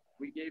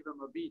we gave him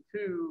a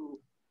B2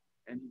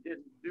 and he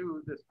didn't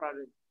do this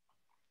project,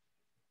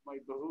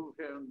 might behoove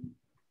him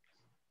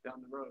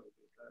down the road.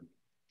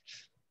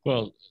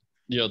 Well,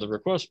 yeah, the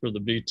request for the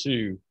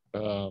B2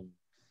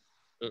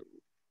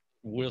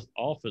 with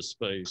office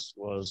space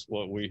was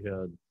what we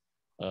had,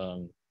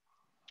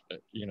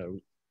 you know,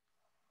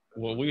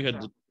 what we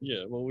had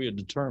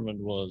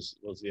determined was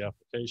the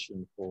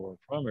application for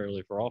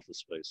primarily for office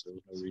space. There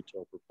was no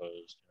retail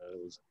proposed. You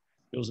know,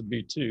 it was a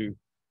B2,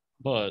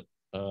 but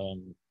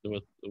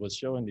with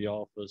showing the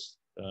office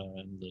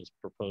and the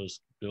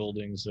proposed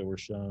buildings that were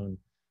shown,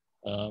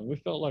 we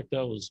felt like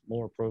that was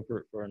more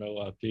appropriate for an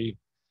OIP.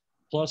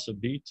 Plus a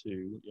B2,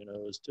 you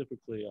know, is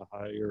typically a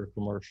higher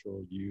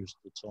commercial use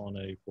that's on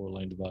a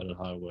 4-lane divided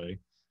highway,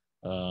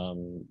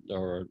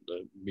 or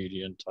the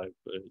median type,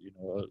 you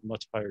know, a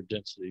much higher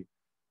density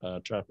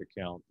traffic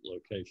count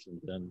location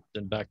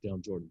than back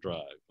down Jordan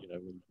Drive. You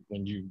know,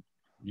 when you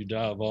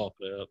dive off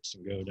the Epps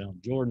and go down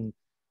Jordan,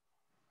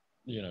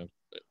 you know,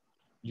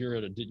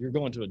 you're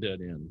going to a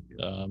dead end,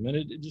 and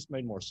it just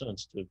made more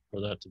sense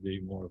for that to be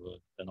more of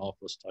an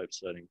office type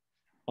setting.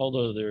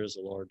 Although there is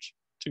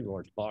two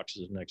large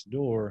boxes next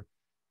door,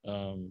 you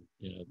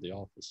know, the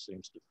office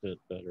seems to fit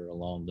better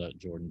along that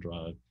Jordan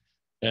Drive.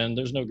 And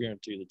there's no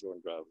guarantee that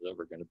Jordan Drive is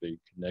ever going to be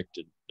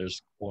connected.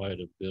 There's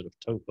quite a bit of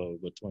topo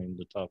between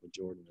the top of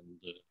Jordan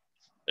and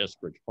the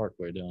Esbridge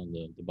Parkway down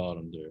the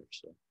bottom there.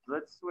 So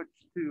let's switch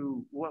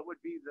to what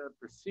would be the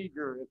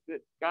procedure if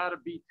it got a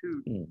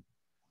B2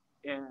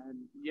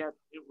 and yet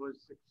it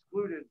was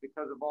excluded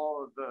because of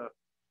all of the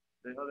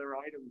the other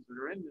items that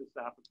are in this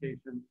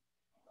application,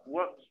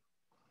 what,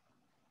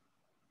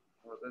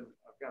 well, then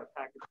I've got a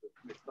package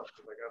that's mixed up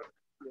because I got it.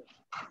 Yeah.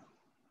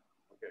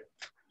 Okay.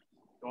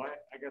 So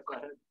I guess I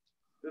had,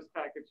 this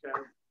package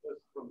has this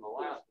from the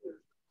last year.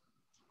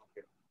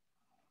 Okay.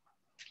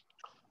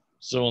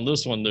 So on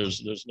this one,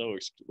 there's no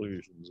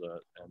exclusions,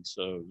 and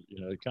so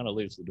it kind of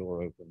leaves the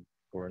door open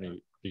for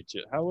any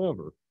detail.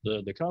 However,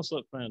 the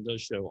concept plan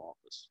does show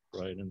office,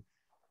 right?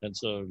 And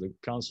so the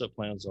concept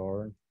plans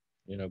are,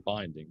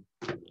 binding,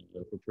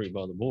 if approved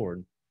by the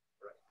board.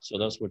 Right. So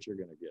that's what you're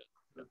going to get,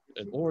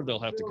 or they'll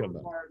have to come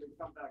back. To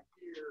come back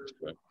here,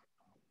 right?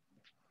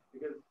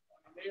 Because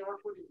they are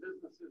putting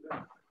businesses in,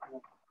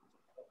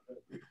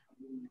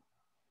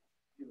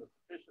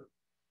 sufficient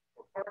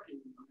for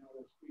parking.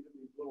 They're squeezing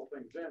these little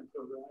things in.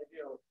 So the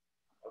idea of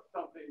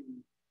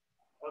something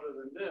other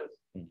than this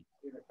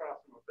being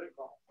across from a big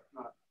box is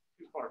not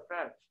too far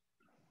fetched.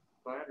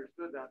 So I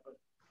understood that, but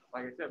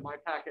like I said, my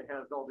packet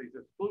has all these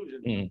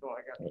exclusions, so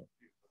I got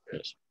confused. Okay.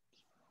 Yes.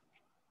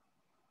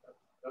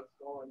 That's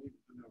all I needed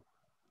to know.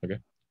 Okay.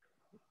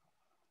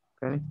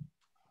 Penny?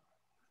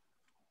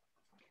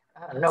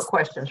 No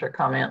questions or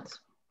comments.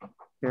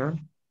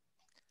 Karen?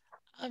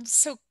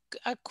 So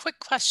a quick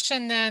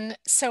question then.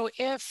 So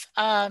if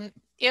a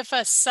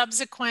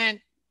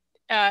subsequent,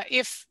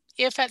 if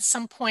at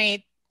some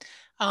point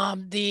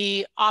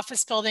the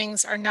office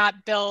buildings are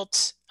not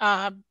built,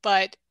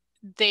 but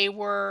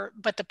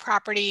the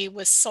property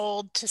was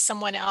sold to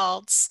someone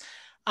else,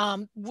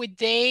 would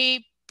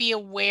they be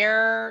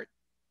aware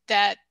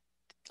that,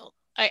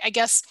 I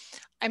guess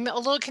I'm a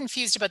little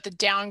confused about the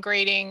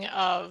downgrading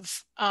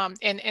of,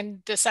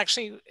 and this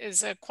actually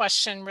is a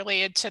question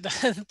related to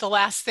the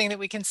last thing that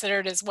we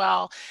considered as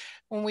well.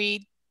 When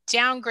we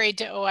downgrade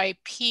to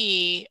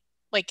OIP,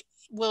 like,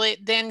 will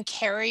it then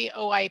carry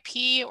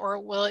OIP, or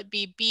will it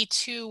be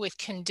B2 with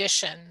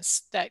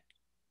conditions that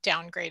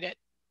downgrade it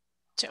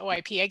to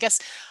OIP? I guess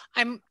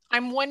I'm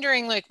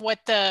wondering, like, what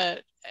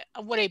a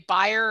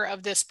buyer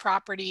of this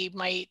property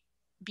might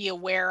be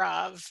aware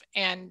of,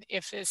 and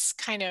if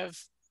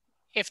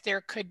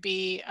there could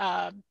be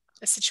a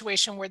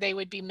situation where they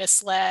would be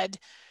misled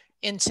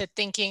into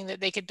thinking that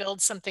they could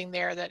build something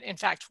there that in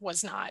fact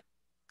was not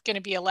going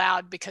to be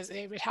allowed, because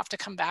they would have to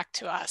come back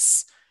to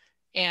us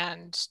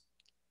and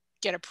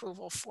get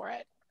approval for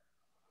it.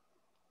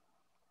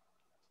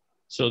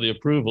 So the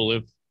approval,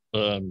 if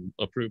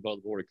approved by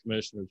the Board of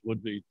Commissioners,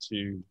 would be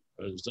to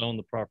zone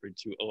the property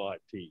to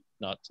OIP,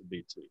 not to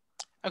B2.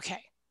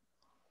 Okay.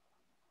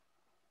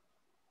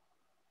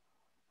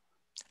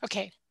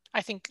 Okay,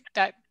 I think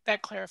that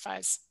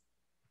clarifies.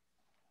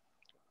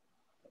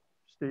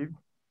 Steve?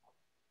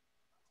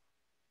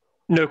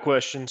 No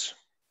questions.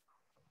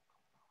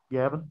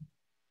 Gavin?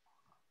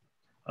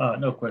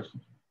 No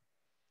questions.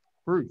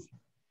 Bruce?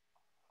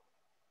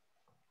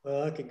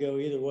 Well, I could go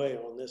either way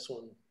on this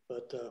one,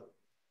 but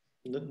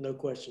no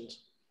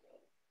questions.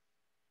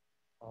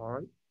 All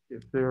right.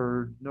 If there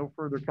are no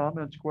further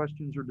comments,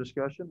 questions, or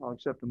discussion, I'll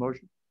accept the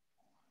motion.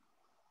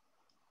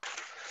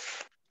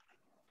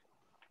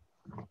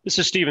 This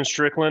is Stephen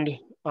Strickland.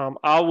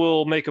 I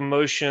will make a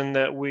motion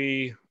that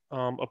we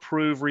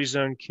approve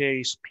rezone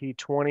case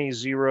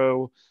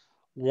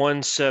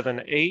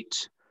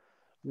P20-0178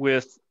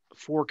 with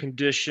 4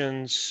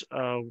 conditions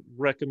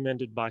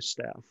recommended by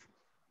staff.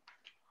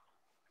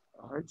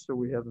 All right, so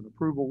we have an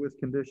approval with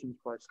conditions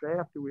by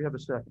staff. Do we have a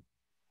second?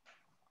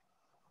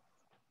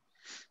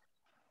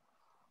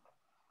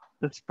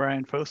 That's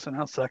Brian Fosen.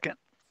 I'll second.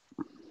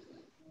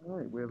 All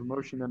right, we have a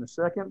motion and a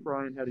second.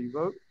 Brian, how do you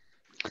vote?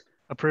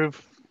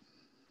 Approve.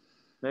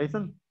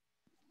 Nathan?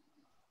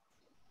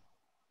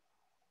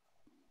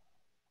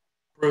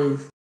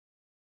 Approve.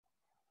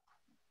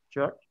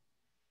 Chuck?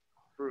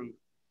 Approve.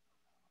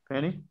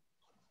 Penny?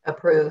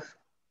 Approve.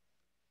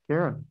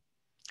 Karen?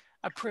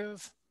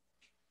 Approve.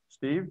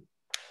 Steve?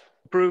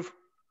 Approve.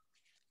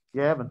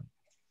 Gavin?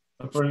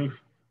 Approve.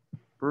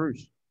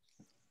 Bruce?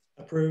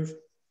 Approve.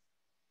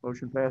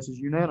 Motion passes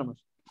unanimous.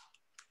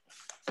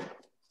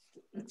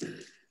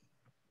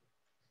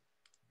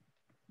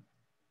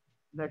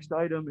 Next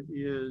item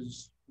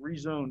is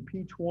rezone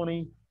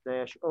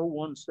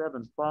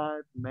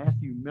P20-0175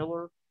 Matthew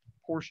Miller,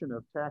 portion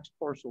of tax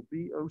parcel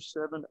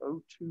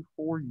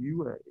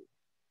B07024UA.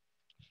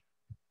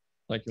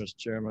 Thank you, Mr.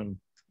 Chairman.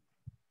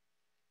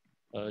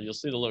 You'll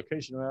see the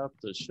location map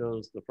that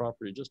shows the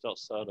property just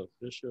outside of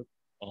Bishop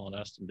on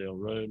Astondale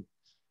Road.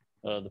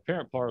 The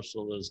parent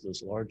parcel is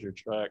this larger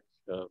tract,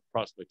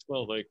 approximately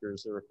 12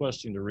 acres. They're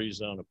requesting to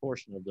rezone a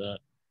portion of that,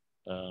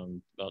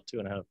 about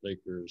 2.5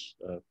 acres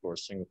for a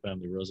single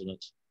family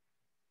residence.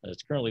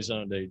 It's currently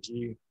zoned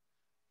AG.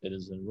 It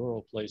is in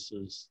rural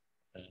places.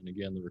 And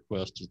again, the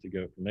request is to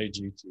go from AG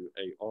to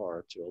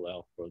AR to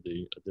allow for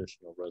the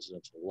additional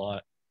residential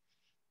lot.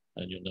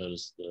 And you'll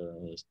notice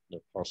the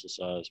parcel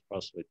size,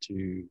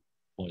 approximately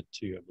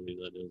 2.2, I believe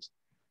that is,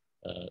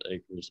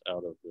 acres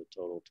out of the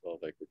total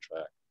 12-acre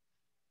tract.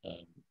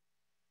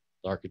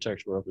 The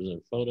architectural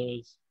represented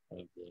photos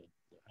of the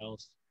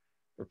house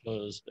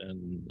proposed,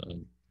 and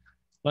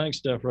planning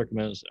staff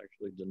recommends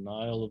actually actually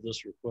denial of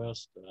this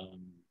request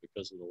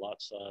because of the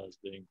lot size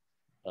being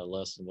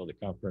less than what the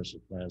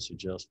comprehensive plan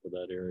suggests for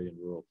that area in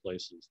rural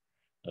places.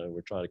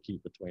 We're trying to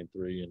keep between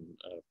 3 and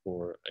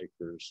 4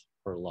 acres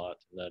per lot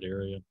in that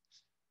area.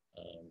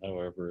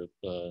 However, if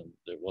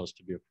it was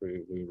to be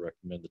approved, we would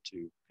recommend the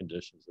 2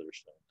 conditions that are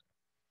shown there.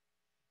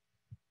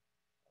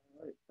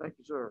 All right, thank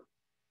you, sir.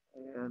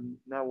 And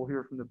now we'll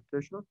hear from the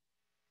petitioner.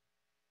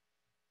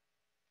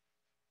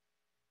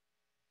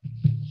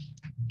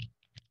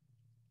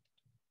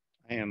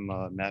 I am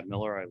Matt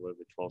Miller. I live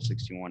at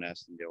 1261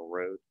 Astondale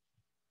Road.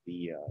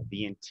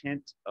 The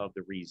intent of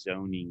the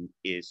rezoning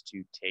is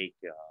to take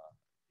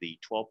the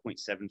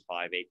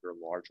 12.75 acre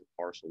larger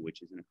parcel,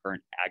 which is in a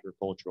current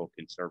agricultural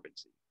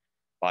conservancy.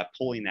 By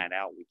pulling that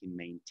out, we can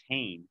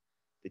maintain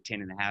the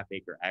 10.5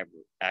 acre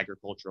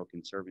agricultural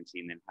conservancy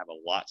and then have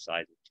a lot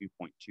size of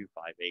 2.25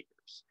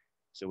 acres.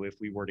 So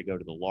if we were to go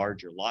to the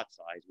larger lot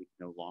size, we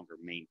can no longer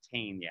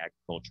maintain the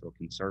agricultural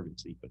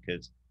conservancy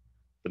because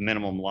the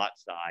minimum lot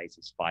size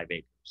is 5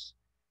 acres.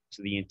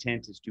 So the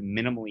intent is to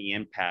minimally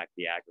impact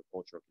the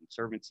agricultural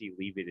conservancy,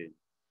 leave it in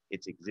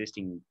its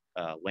existing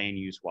land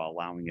use while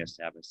allowing us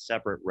to have a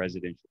separate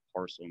residential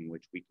parcel in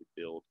which we could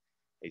build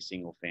a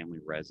single family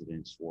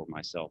residence for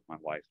myself, my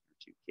wife,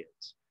 and 2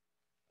 kids.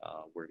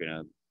 We're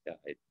gonna,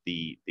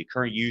 the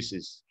current use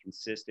is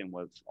consistent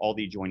with all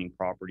the adjoining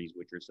properties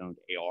which are zoned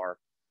AR.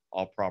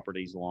 All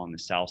properties along the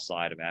south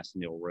side of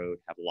Astondale Road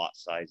have lot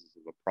sizes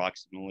of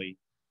approximately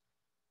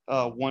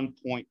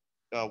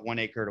 1.1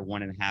 acre to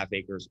 1.5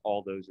 acres.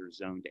 All those are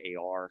zoned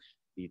AR.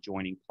 The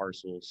adjoining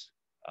parcels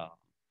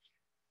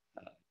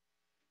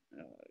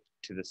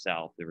to the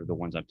south, they're the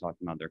ones I'm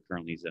talking about, they're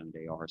currently zoned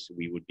AR. So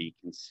we would be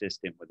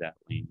consistent with that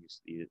land use,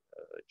 the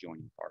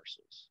adjoining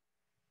parcels.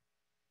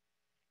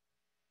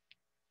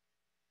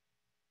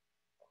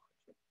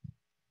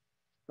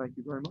 Thank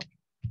you very much.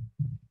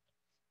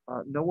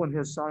 No one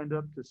has signed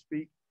up to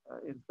speak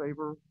in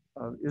favor.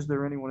 Is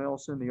there anyone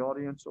else in the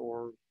audience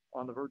or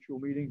on the virtual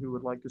meeting who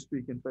would like to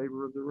speak in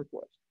favor of the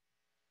request?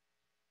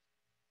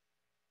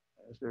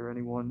 Is there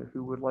anyone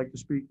who would like to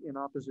speak in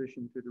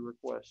opposition to the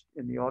request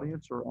in the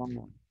audience or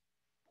online?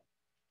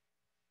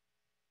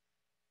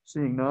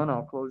 Seeing none,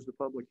 I'll close the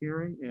public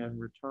hearing and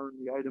return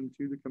the item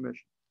to the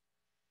commission.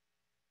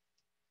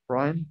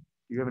 Brian, do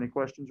you have any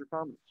questions or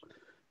comments?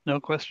 No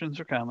questions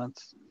or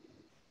comments.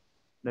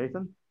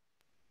 Nathan?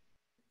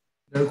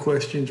 No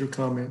questions or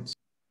comments.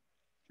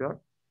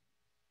 Chuck?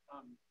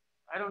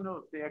 I don't know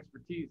if the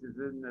expertise is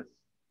in this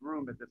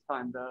room at this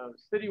time. The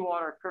city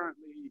water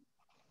currently,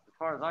 as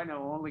far as I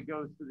know, only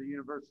goes to the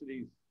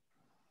university's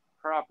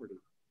property.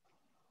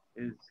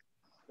 Is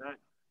that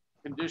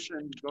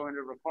condition going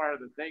to require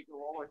that they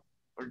go all the way,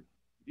 or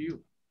do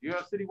you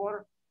have city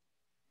water?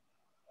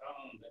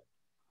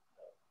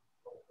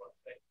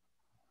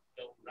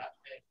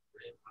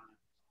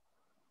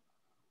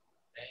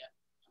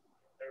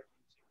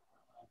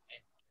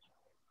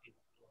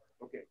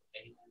 Okay.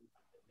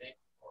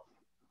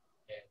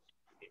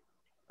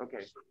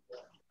 Okay.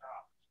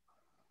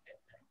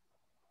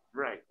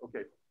 Right.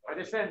 Okay. I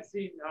just hadn't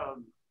seen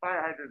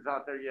fire hydrants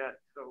out there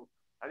yet, so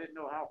I didn't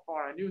know how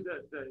far. I knew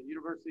that the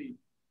university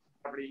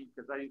property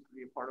because I used to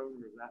be a part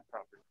owner of that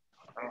property.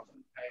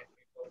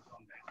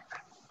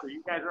 So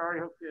you guys are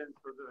already hooked in,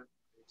 so the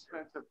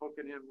expense of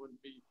hooking in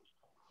wouldn't be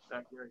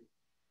that great.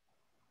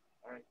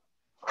 All right.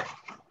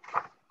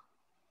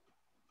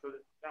 So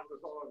that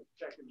was all I was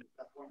checking.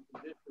 That one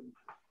condition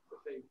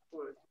that they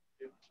put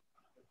if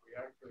we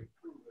actually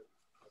prove it.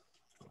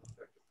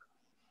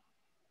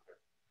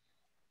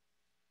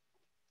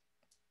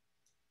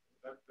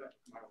 That's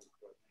my own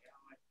question.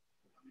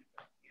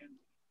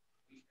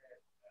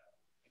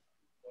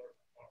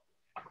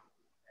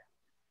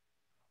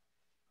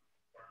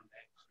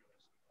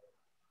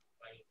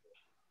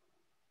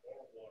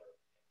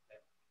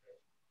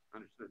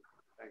 Understood.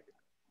 Thank you.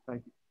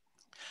 Thank you.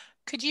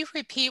 Could you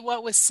repeat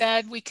what was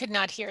said? We could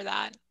not hear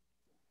that.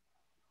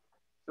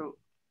 So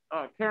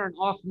Karen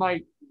off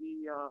mic,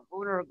 the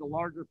owner of the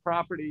larger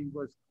property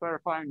was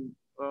clarifying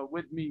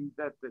with me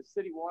that the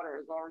city water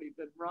has already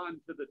been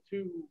run to the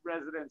 2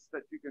 residents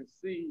that you can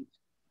see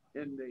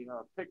in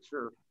the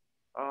picture.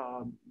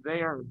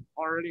 They are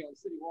already on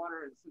city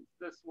water, and since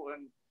this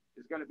one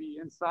is going to be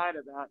inside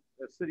of that,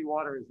 the city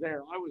water is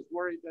there. I was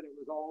worried that it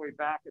was all the way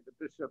back at the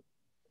Bishop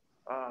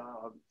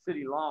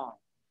city lawn.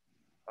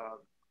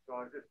 So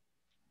I just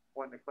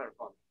wanted to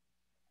clarify.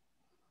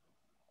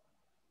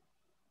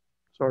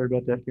 Sorry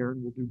about that,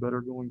 Karen. We'll do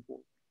better going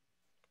forward.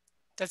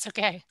 That's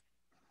okay.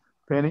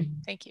 Penny?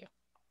 Thank you.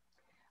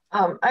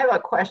 I have a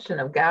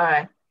question of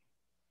Guy.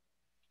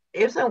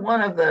 Isn't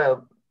one of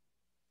the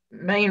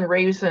main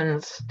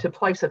reasons to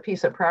place a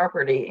piece of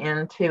property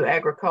into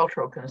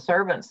agricultural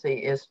conservancy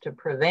is to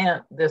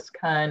prevent this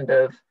kind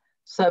of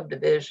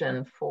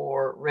subdivision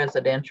for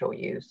residential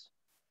use?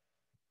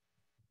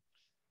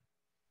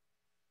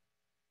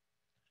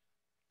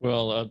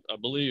 Well, I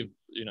believe,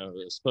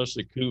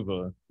 especially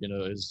Cuva,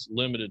 is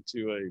limited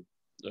to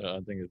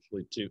I think it's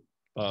really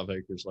 5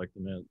 acres like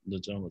the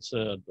gentleman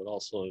said, but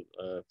also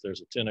if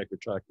there's a 10 acre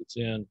tract that's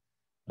in,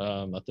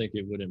 I think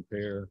it would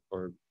impair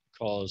or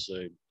cause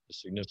a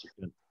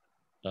significant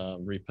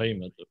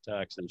repayment of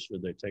taxes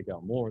should they take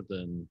out more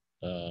than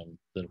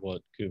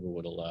what CUVA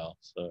would allow.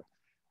 So,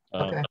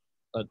 Okay.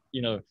 but,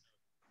 you know,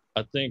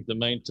 I think the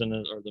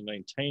maintenance or the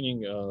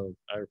maintaining of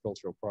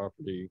agricultural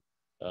property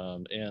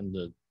and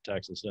the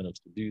tax incentives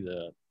to do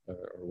that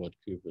are what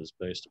CUVA is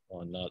based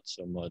upon, not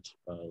so much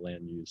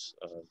land use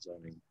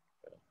zoning.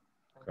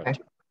 Okay.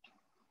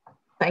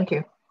 Thank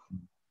you.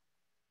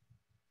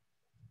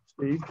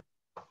 Steve?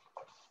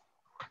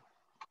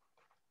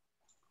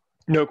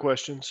 No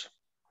questions.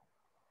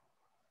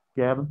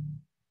 Gavin?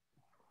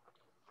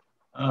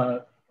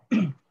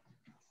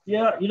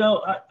 Yeah, you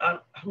know, I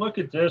look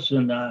at this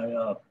and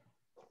I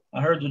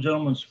heard the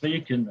gentleman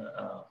speak and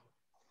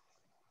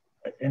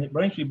it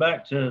brings me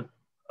back to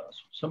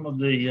some of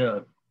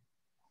the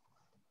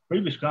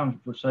previous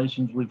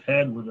conversations we've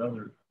had with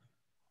other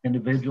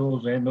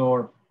individuals and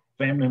or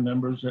family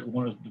members that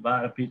want to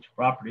divide a piece of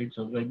property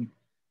so they can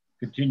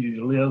continue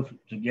to live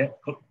to get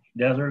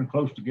together and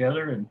close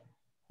together. And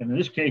in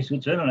this case,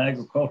 it's in an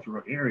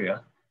agricultural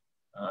area.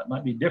 It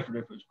might be different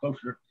if it's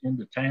closer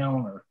into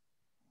town or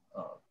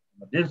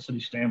from a density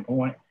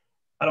standpoint.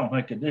 I don't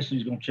think the density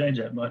is going to change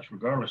that much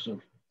regardless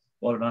of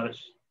whether or not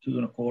it's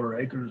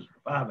 2¼ acres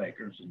or 5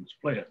 acres and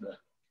split.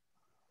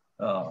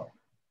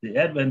 The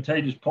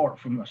advantageous part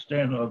from the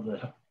stand of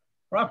the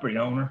property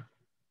owner,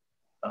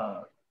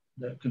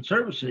 the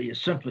conservancy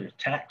is simply a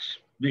tax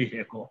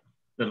vehicle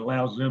that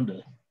allows them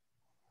to,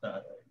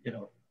 you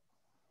know,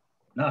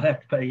 not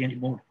have to pay any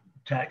more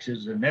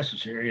taxes than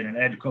necessary in an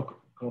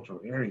agricultural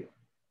area.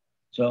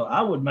 So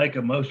I would make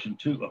a motion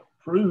to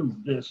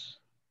approve this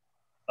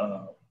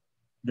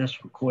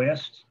this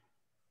request.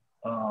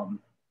 I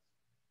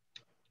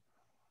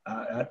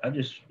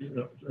just,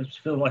 I just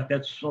feel like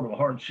that's sort of a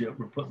hardship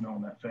we're putting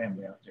on that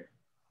family out there.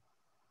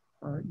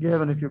 All right,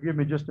 Gavin, if you'll give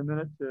me just a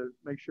minute to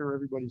make sure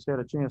everybody's had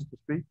a chance to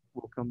speak,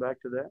 we'll come back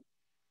to that.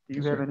 Do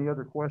you Yes, have sir. any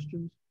other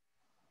questions?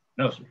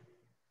 No, sir.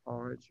 All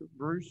right, so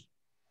Bruce?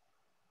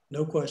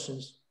 No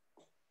questions.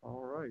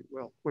 All right,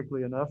 well,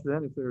 quickly enough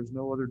then, if there's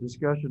no other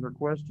discussion or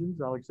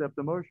questions, I'll accept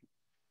the motion.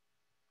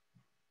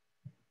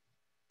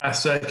 I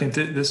second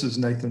it. This is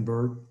Nathan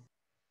Bird.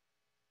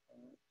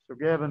 So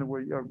Gavin,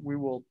 we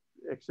will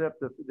accept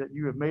that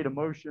you have made a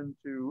motion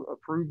to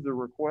approve the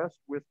request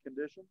with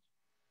conditions.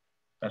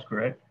 That's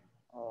correct.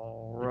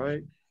 All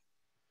right,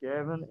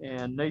 Gavin,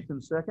 and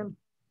Nathan second.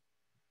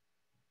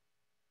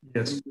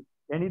 Yes.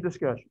 Any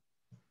discussion?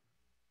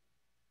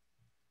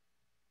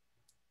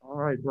 All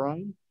right,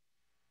 Brian?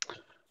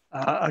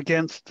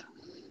 Against.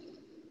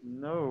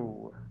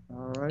 No.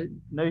 All right,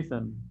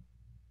 Nathan?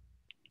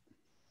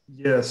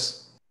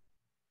 Yes.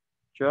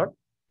 Chuck?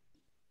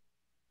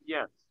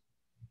 Yes.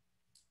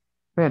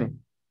 Penny?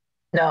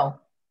 No.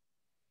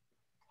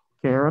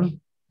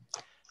 Karen?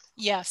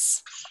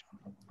 Yes.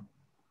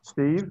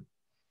 Steve?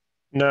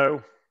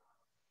 No.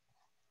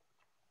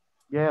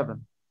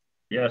 Gavin?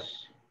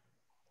 Yes.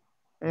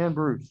 And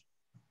Bruce?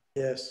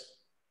 Yes.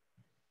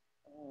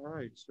 All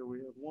right, so we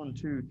have 1,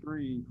 2,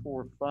 3,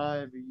 4,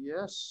 5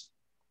 yes,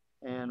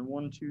 and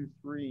 1, 2,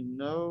 3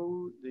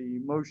 no. The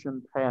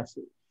motion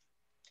passes.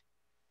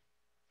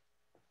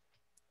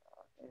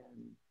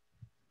 And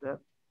that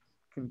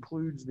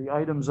concludes the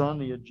items on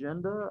the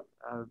agenda.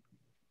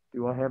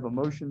 Do I have a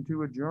motion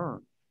to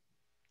adjourn?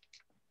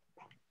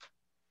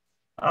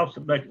 I'll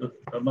make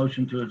a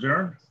motion to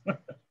adjourn.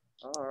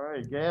 All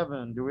right,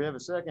 Gavin, do we have a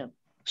second?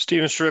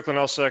 Stephen Strickland,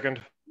 I'll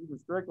second. Stephen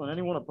Strickland,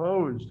 anyone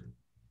opposed?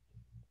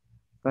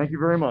 Thank you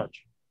very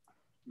much.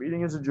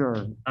 Meeting is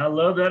adjourned. I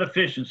love that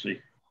efficiency.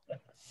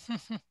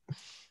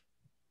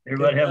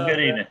 Everybody have a good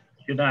evening.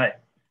 Good night.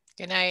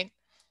 Good night.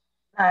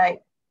 All right.